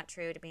 this is not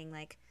true, to being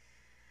like,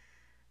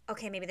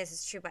 okay, maybe this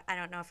is true, but I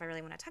don't know if I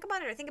really want to talk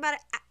about it or think about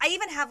it. I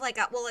even have like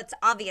well, it's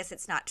obvious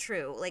it's not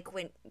true. Like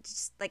when,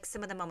 just like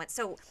some of the moments.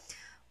 So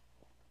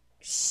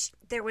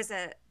there was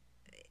I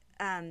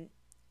don't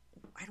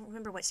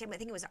remember what state, I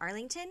think it was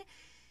Arlington.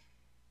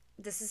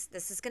 This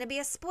is going to be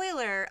a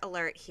spoiler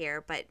alert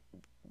here, but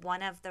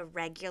one of the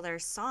regular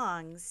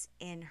songs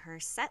in her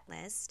set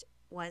list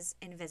was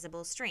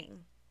Invisible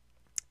String.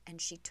 And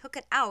she took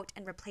it out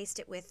and replaced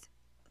it with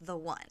The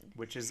One,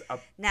 which is a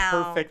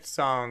perfect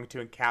song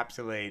to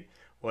encapsulate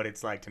what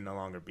it's like to no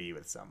longer be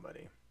with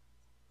somebody.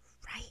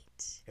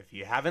 Right. If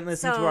you haven't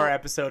listened to our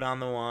episode on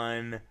The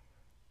One,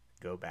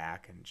 go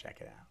back and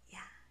check it out. Yeah.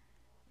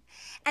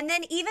 And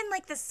then even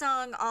like the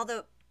song All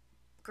the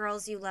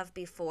Girls You Loved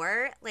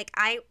Before, like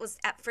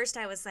at first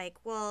I was like,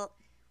 well,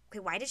 okay,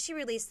 why did she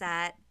release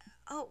that?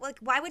 Oh, like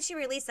why would she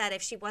release that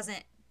if she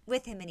wasn't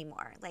with him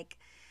anymore? Like,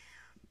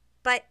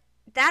 but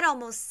that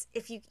almost,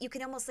 if you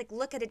can almost like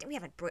look at it, we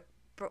haven't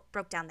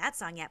broke down that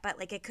song yet, but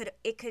like it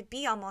could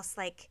be almost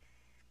like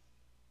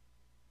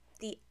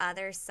the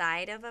other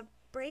side of a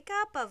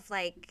breakup, of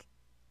like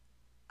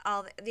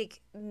all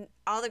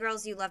the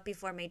girls you loved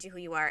before made you who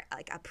you are,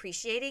 like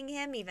appreciating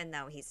him even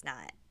though he's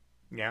not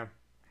in a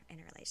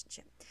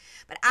relationship.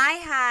 But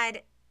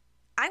I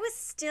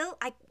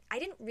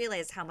didn't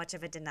realize how much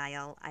of a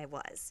denial I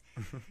was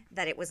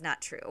that it was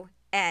not true,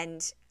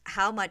 and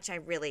how much I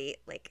really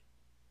like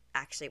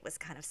actually was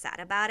kind of sad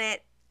about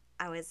it.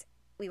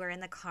 We were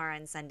in the car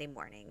on Sunday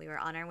morning. We were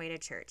on our way to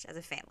church as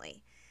a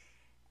family,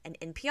 and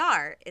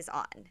NPR is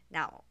on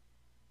now,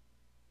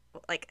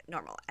 like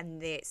normal.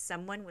 And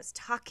someone was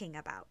talking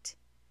about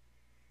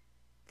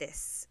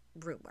this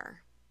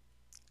rumor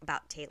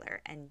about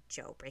Taylor and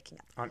Joe breaking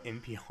up on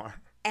NPR.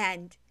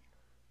 And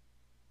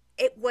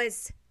I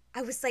was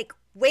like,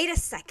 wait a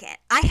second.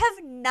 I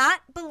have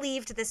not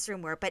believed this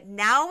rumor, but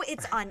now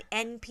it's on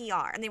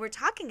NPR. And they were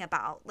talking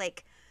about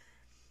like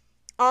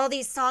all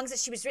these songs that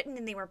she was written,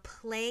 and they were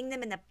playing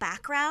them in the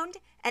background,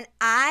 and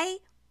I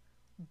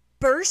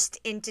burst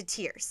into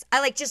tears.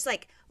 I just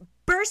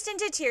burst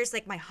into tears,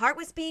 like my heart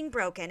was being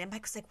broken. And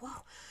Mike was like,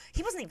 whoa,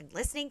 he wasn't even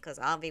listening, because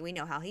obviously we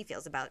know how he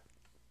feels about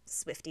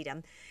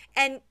Swiftiedom.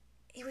 And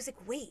he was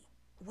like, wait,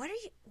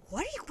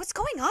 what's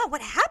going on?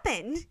 What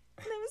happened?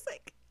 And I was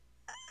like,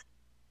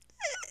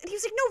 and he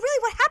was like, no,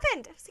 really, what happened?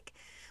 happened? I was like,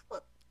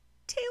 well,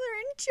 Taylor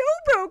and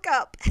Joe broke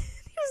up. He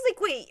was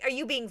like, wait, are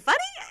you being funny?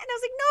 And I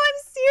was like, no,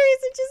 I'm serious.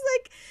 It's just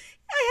like,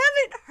 I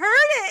haven't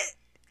heard it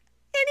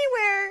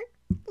anywhere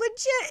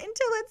legit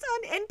until it's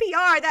on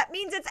NPR. That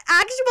means it's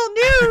actual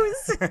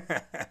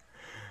news.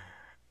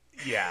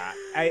 Yeah,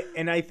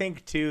 I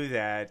think too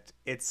that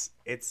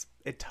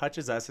it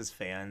touches us as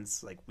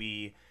fans. Like,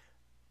 we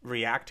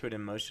react to it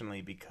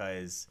emotionally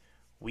because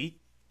we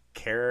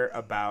care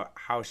about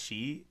how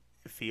she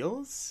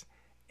feels,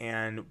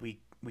 and we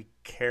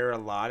care a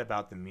lot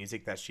about the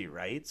music that she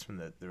writes from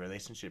the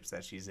relationships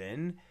that she's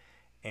in.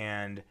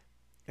 And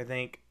I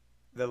think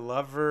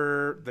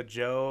the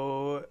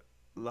Joe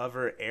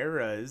Lover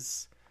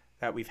eras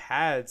that we've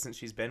had since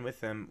she's been with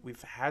them,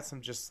 we've had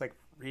some just like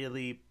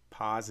really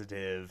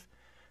positive,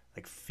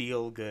 like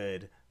feel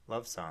good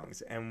love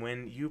songs. And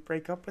when you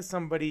break up with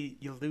somebody,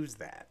 you lose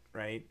that,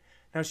 right?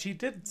 Now, she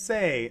did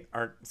say,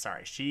 or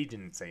sorry, she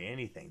didn't say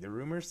anything. The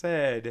rumor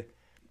said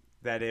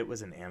that it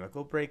was an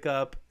amicable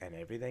breakup and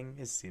everything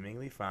is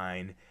seemingly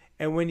fine.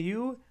 And when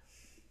you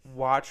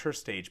watch her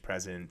stage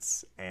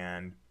presence,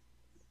 and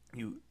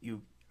you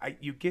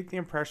get the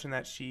impression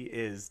that she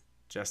is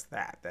just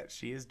that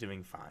she is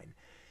doing fine.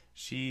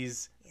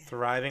 She's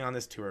thriving on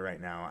this tour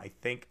right now. I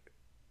think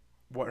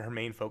what her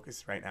main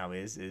focus right now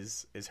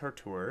is her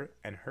tour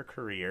and her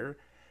career.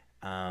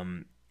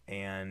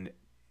 And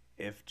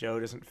if Joe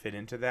doesn't fit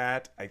into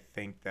that, I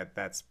think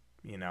that's,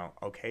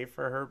 okay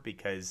for her,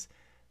 because,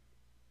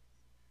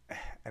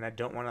 and I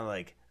don't want to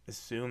like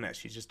assume that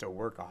she's just a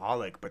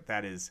workaholic, but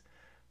that is,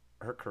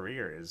 her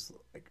career is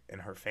like,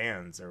 and her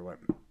fans are what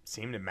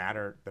seem to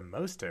matter the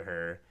most to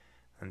her.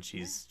 And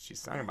she's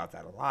sung about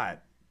that a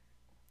lot.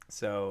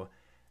 So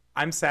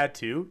I'm sad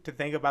too to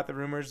think about the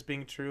rumors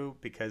being true,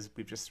 because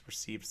we've just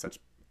received such,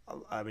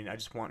 I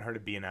just want her to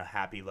be in a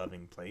happy,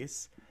 loving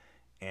place.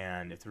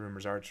 And if the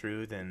rumors are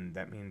true, then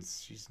that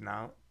means she's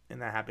not in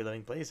that happy,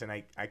 loving place. And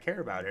I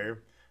care about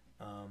her.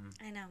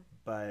 I know.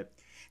 But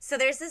so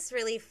there's this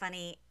really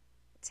funny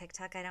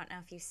TikTok. I don't know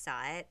if you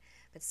saw it,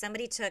 but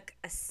somebody took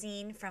a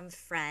scene from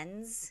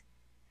Friends.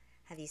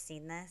 Have you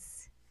seen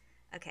this?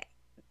 Okay.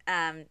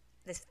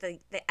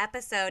 The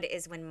episode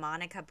is when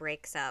Monica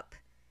breaks up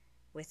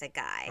with a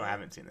guy. Oh, I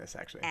haven't seen this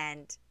actually.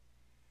 And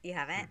you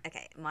haven't?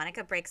 Okay.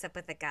 Monica breaks up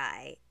with a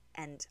guy,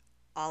 and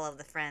all of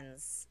the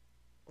friends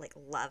like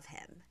love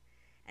him.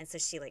 And so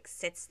she like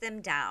sits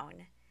them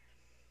down,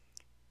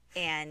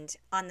 and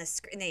on the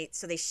screen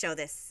they show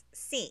this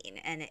scene,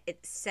 and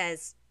it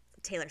says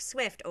Taylor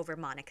Swift over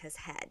Monica's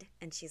head,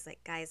 and she's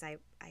like, guys, I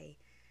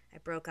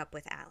broke up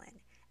with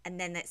Alan. And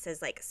then it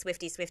says like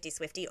Swifty, Swifty,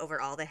 Swifty over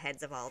all the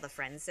heads of all the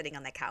friends sitting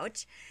on the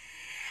couch.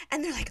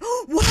 And they're like,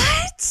 oh,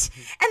 what?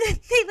 And then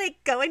they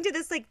like go into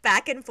this like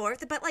back and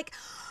forth, but like,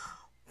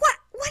 what,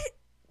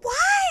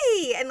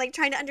 why? And like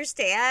trying to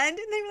understand.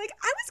 And they were like,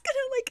 I was going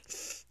to like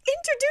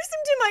introduce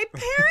him to my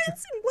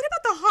parents. And what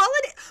about the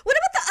holiday? What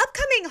about the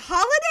upcoming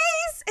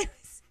holidays? It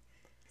was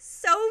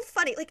so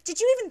funny. Like,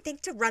 did you even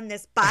think to run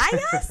this by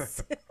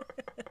us?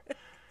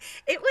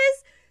 It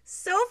was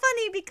so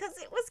funny because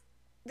it was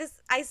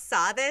I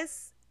saw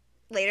this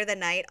later the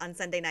night on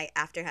Sunday night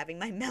after having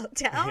my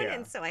meltdown,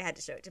 and so I had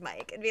to show it to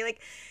Mike and be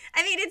like,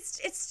 I mean,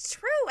 it's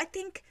true. I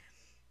think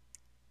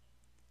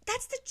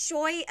that's the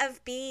joy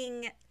of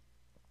being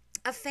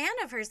a fan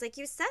of hers. Like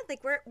you said,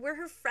 like we're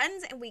her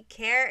friends and we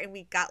care, and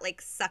we got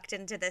like sucked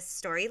into this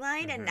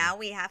storyline, and now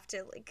we have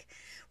to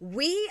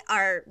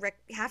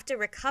have to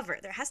recover.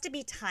 There has to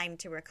be time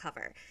to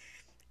recover.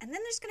 And then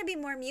there's going to be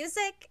more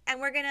music, and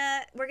we're going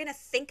to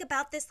think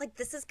about this like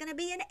this is going to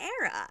be an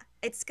era.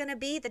 It's going to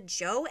be the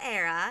Joe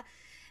era.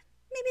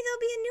 Maybe there'll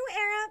be a new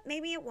era,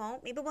 maybe it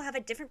won't. Maybe we'll have a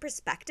different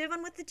perspective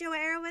on what the Joe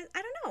era was.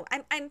 I don't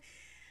know.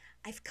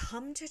 I've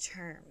come to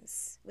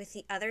terms with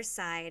the other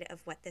side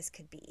of what this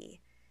could be.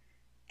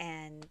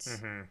 And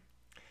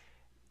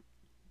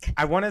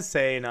I want to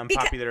say an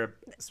unpopular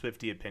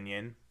Swiftie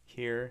opinion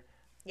here.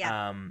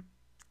 Yeah.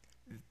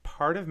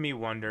 Part of me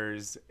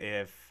wonders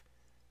if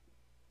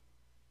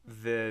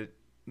the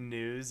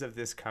news of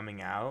this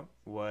coming out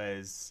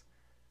was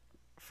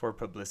for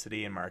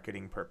publicity and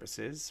marketing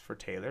purposes for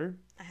Taylor.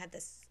 I had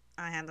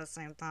the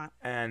same thought.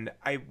 And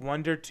I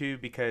wonder too,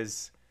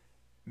 because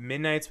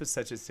Midnights was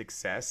such a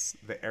success.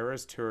 The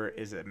Eras Tour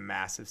is a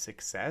massive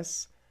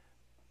success.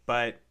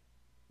 But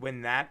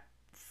when that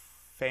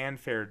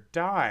fanfare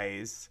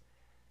dies,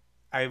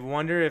 I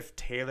wonder if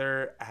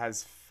Taylor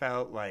has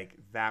felt like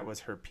that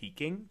was her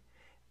peaking,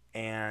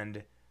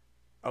 and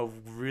a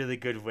really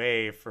good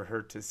way for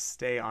her to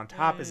stay on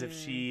top is if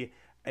she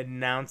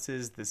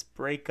announces this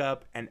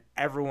breakup, and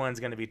everyone's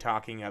going to be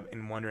talking up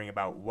and wondering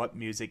about what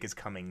music is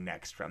coming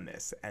next from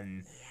this.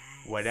 And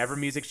whatever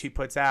music she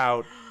puts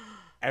out,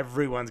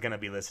 everyone's going to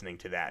be listening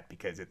to that,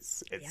 because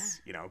it's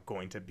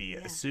going to be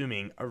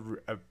assuming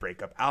a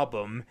breakup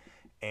album,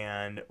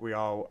 and we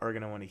all are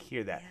going to want to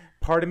hear that.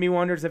 Part of me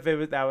wonders if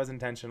that was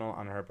intentional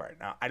on her part.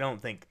 Now, I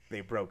don't think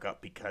they broke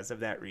up because of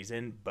that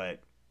reason,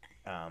 but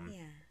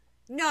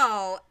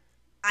no,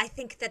 I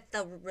think that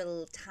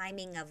the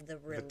timing of the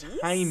release. The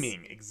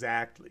timing,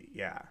 exactly,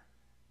 yeah.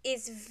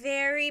 is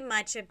very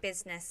much a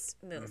business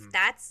move.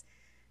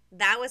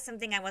 That was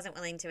something I wasn't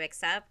willing to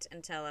accept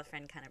until a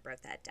friend kind of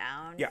broke that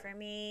down Yeah. for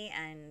me.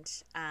 And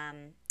I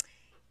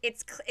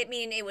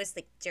mean, it was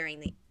like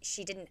during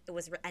it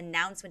was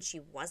announced when she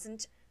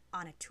wasn't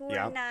on a tour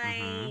Yeah.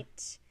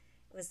 night.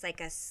 It was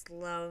like a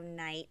slow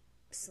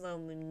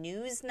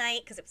news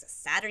night because it was a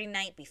Saturday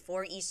night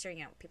before Easter.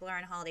 You know, people are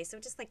on holiday, so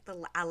just like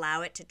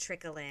allow it to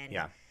trickle in.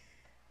 Yeah.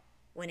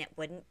 When it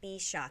wouldn't be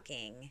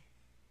shocking.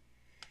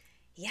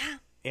 Yeah.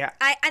 Yeah.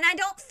 I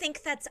don't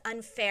think that's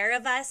unfair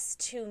of us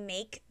to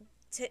make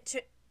to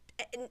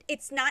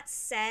it's not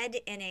said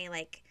in a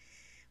like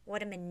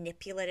what a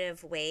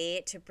manipulative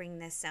way to bring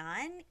this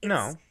on. It's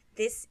No.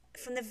 This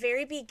from the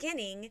very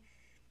beginning,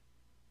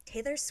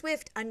 Taylor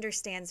Swift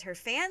understands her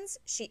fans.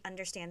 She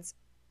understands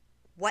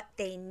what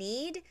they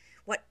need,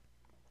 what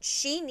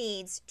she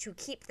needs to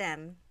keep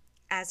them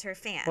as her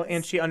fans. Well,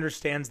 and she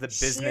understands the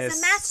business. She is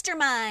a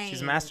mastermind.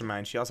 She's a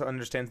mastermind. She also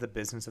understands the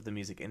business of the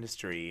music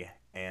industry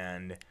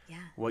and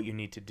what you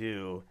need to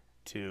do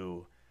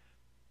to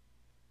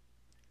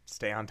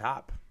stay on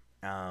top.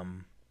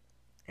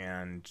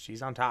 And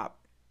she's on top.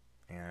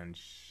 And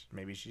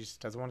maybe she just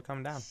doesn't want to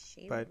come down.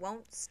 She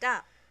won't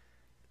stop.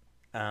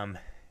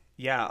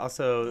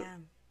 Also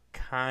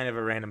kind of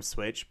a random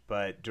switch,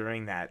 but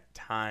during that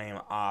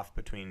time off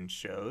between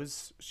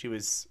shows, she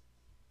was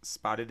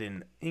spotted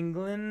in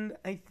England,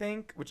 I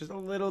think, which is a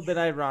little bit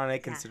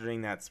ironic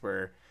considering that's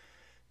where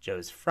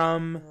Joe's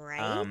from.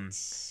 Right.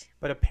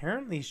 But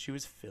apparently she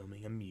was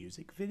filming a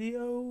music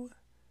video.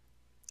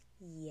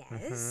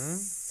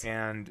 Yes.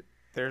 And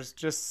there's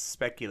just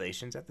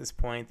speculations at this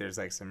point. There's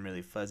like some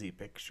really fuzzy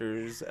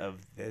pictures of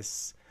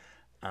this.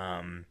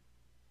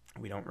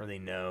 We don't really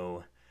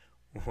know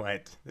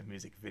what the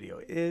music video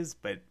is,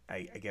 but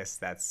I guess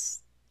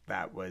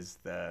that was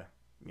the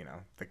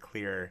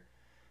clear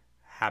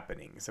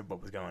happenings of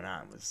what was going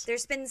on.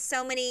 There's been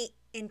so many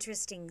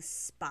interesting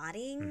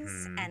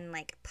spottings and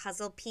like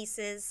puzzle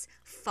pieces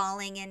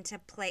falling into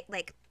place,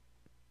 like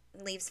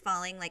leaves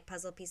falling like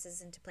puzzle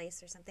pieces into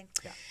place or something.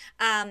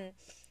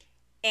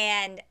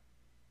 And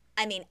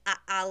I mean,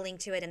 I'll link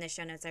to it in the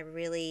show notes. I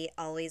really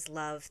always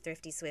love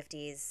Thrifty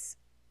Swifty's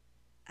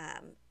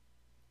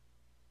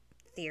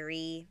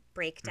theory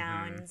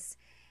breakdowns,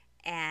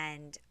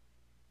 and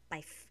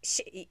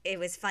it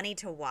was funny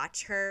to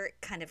watch her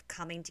kind of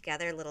coming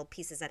together little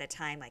pieces at a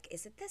time, like,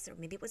 is it this, or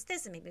maybe it was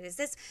this, and maybe it was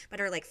this, but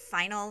her like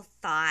final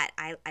thought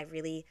I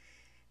really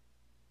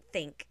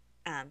think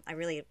I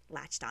really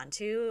latched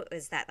onto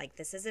was that like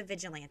this is a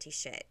vigilante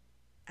shit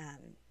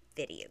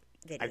video.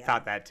 I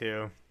thought that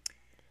too.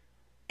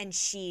 And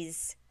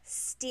she's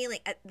stealing.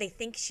 They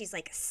think she's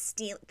like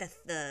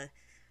the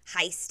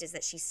heist is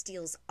that she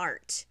steals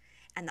art,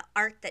 and the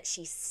art that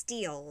she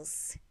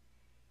steals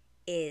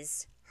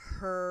is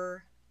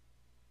her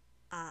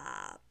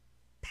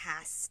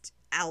past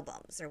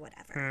albums or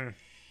whatever.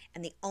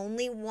 And the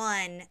only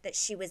one that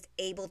she was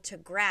able to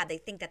grab, they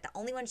think that the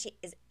only one she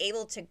is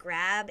able to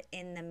grab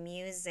in the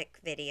music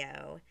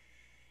video,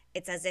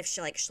 it's as if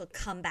she'll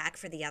come back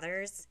for the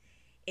others,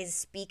 is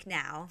Speak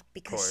Now,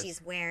 because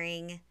she's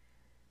wearing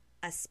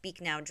a Speak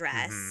Now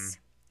dress.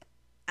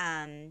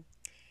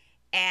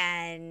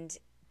 And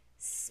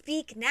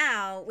Speak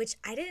Now, which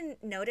I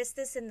didn't notice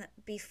this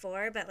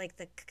before, but like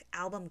the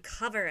album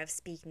cover of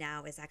Speak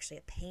Now is actually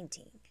a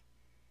painting,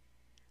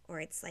 or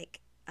it's like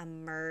a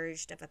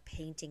merged of a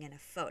painting and a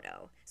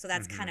photo. So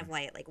that's kind of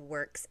why it like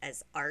works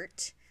as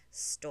art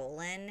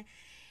stolen.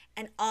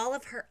 And all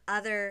of her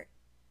other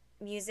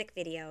music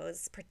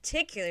videos,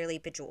 particularly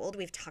Bejeweled,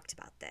 we've talked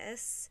about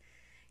this,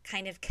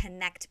 kind of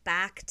connect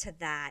back to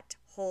that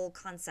whole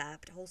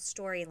concept, whole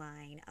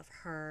storyline of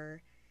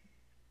her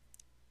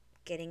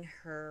getting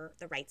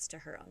the rights to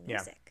her own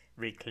music.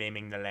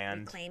 Reclaiming the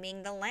land.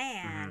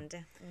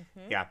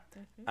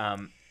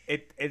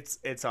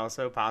 It's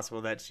also possible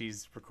that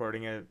she's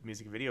recording a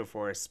music video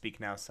for a Speak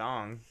Now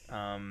song.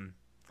 That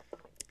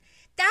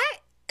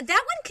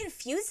one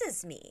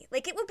confuses me.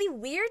 Like, it would be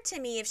weird to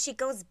me if she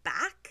goes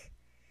back,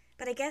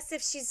 but I guess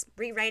if she's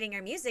rewriting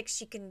her music,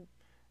 she can.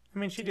 I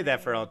mean, she did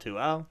that for All Too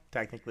Well,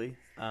 technically.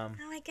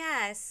 I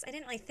guess I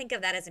didn't really think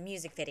of that as a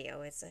music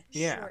video. It's a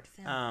short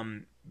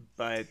film.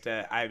 But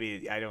I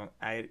mean,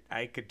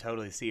 I could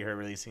totally see her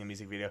releasing a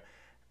music video.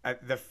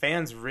 The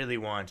fans really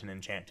want an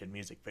Enchanted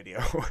music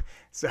video,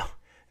 so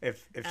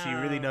if she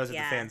really knows what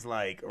the fans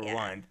like or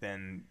want,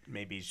 then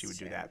maybe she would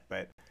do that.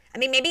 But I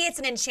mean, maybe it's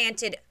an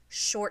Enchanted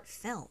short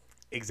film.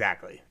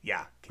 Exactly.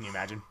 Yeah. Can you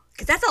imagine?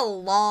 Because that's a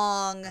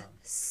long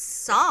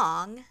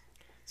song.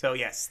 So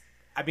yes.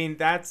 I mean,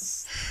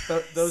 those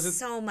are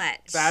so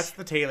much. That's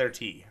the Taylor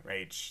T,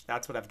 right?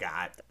 That's what I've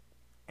got.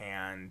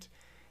 And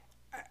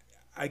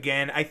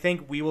again, I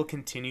think we will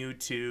continue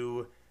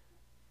to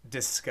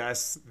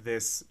discuss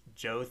this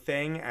Joe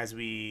thing as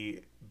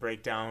we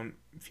break down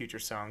future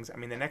songs. I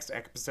mean, the next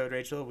episode,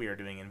 Rachel, we are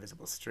doing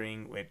Invisible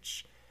String,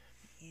 which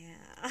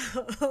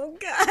oh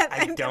God,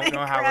 I don't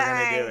know how we're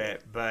gonna do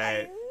it,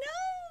 but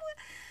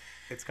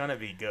It's gonna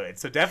be good.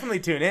 So definitely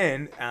tune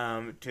in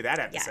to that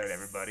episode, Yes.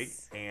 everybody.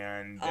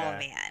 And Oh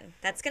man,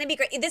 that's gonna be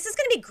great. This is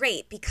gonna be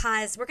great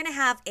because we're gonna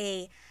have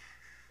a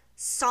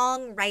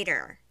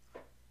songwriter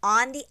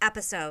on the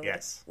episode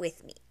Yes.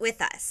 with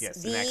us.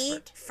 Yes, an the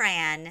expert.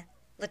 Fran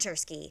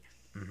Latursky.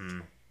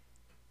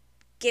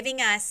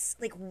 Giving us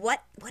like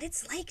what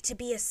it's like to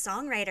be a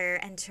songwriter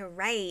and to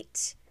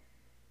write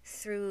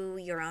through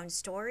your own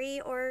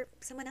story or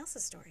someone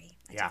else's story,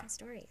 a Yeah. different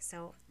story.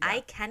 So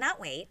I cannot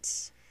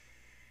wait.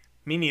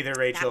 me neither, That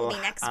Rachel. will be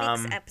next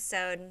week's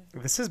episode.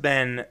 This has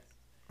been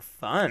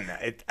fun.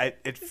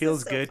 It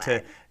feels so good to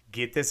fun.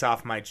 get this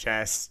off my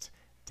chest,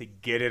 to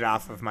get it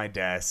off of my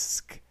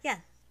desk. Yeah.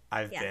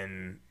 I've Yeah.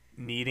 been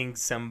needing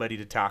somebody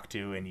to talk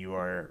to, and you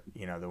are,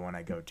 the one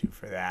I go to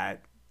for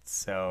that.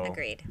 So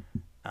Agreed.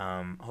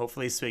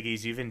 hopefully,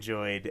 Swiggies, you've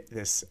enjoyed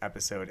this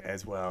episode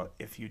as well.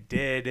 If you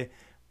did,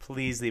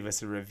 please leave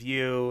us a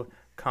review,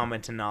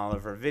 comment on all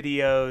of our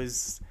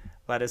videos.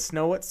 Let us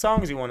know what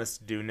songs you want us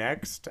to do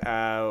next.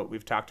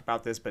 We've talked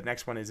about this, but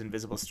next one is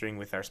Invisible String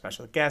with our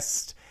special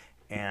guest.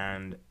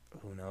 And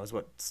who knows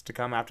what's to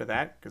come after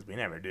that, because we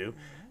never do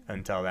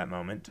until that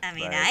moment. I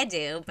mean, But, I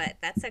do, but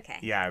that's okay.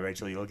 yeah,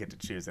 Rachel, you'll get to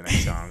choose the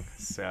next song.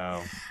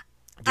 So,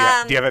 do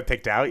you have it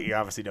picked out? You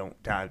obviously don't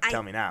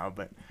tell me now,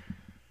 but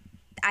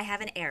I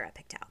have an era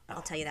picked out.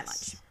 I'll tell you that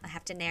yes. much. I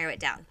have to narrow it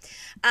down.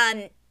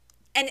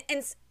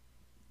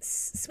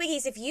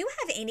 Swiggies, if you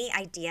have any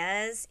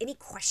ideas, any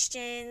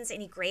questions,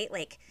 any great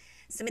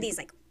some of these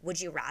would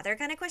you rather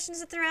kind of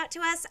questions to throw out to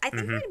us, I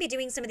think we're going to be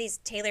doing some of these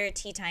Taylor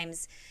Tea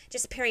Times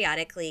just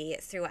periodically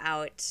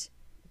throughout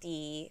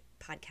the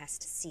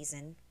podcast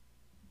season.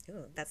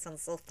 Ooh, that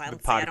sounds so fancy.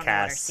 the I don't know what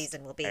our podcast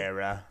season will be.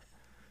 era.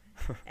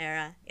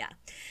 Yeah.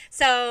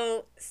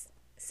 So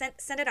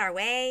send it our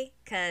way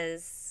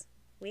because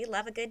we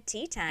love a good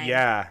tea time.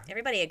 Yeah.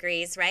 Everybody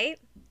agrees, right?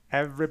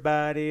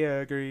 Everybody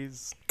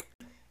agrees.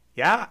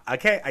 Yeah,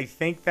 okay. I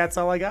think that's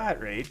all I got,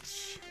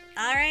 Rach.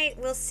 All right.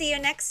 We'll see you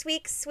next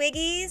week,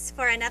 Swiggies,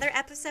 for another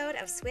episode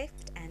of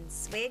Swift and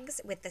Swigs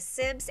with the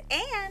Sibs,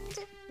 and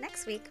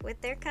next week with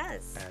their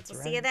cuz. That's We'll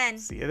right. see you then.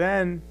 See you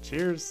then.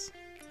 Cheers.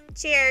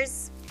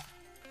 Cheers.